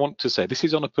other thing I want to say, this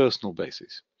is on a personal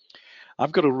basis.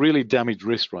 I've got a really damaged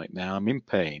wrist right now. I'm in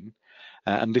pain.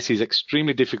 And this is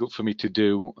extremely difficult for me to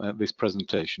do this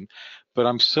presentation, but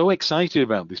I'm so excited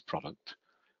about this product.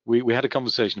 We had a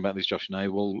conversation about this, Josh and I.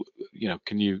 Well, you know,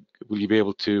 will you be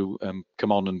able to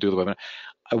come on and do the webinar?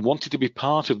 I wanted to be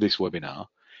part of this webinar,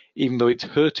 even though it's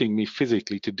hurting me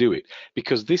physically to do it,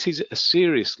 because this is a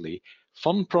seriously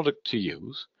fun product to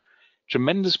use,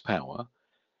 tremendous power,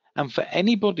 and for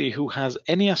anybody who has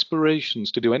any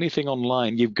aspirations to do anything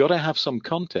online, you've got to have some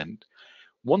content.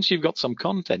 Once you've got some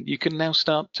content, you can now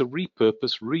start to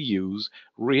repurpose, reuse,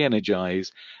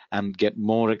 re-energize, and get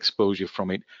more exposure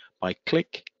from it by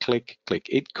click, click, click.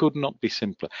 It could not be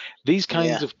simpler. These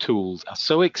kinds of tools are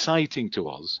so exciting to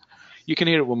us. You can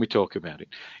hear it when we talk about it,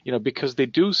 you know, because they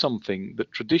do something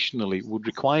that traditionally would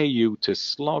require you to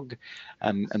slog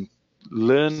and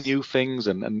learn new things,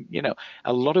 and you know,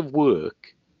 a lot of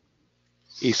work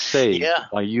is saved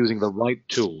by using the right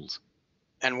tools.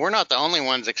 And we're not the only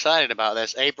ones excited about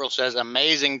this. April says,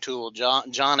 amazing tool.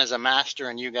 John is a master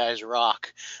and you guys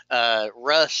rock.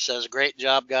 Russ says, great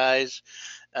job, guys.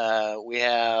 We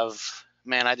have,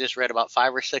 man, I just read about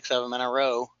 5 or 6 of them in a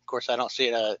row. Of course, I don't see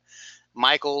it.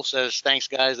 Michael says, thanks,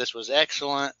 guys. This was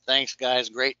excellent. Thanks, guys.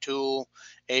 Great tool.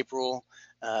 April.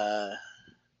 A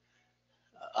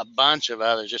bunch of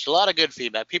others. Just a lot of good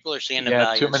feedback. People are seeing the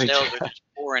value. And sales are just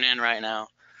pouring in right now.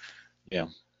 Yeah.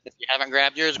 If you haven't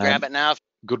grabbed yours, grab it now.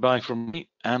 Goodbye from me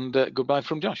and goodbye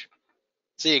from Josh.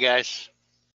 See you guys.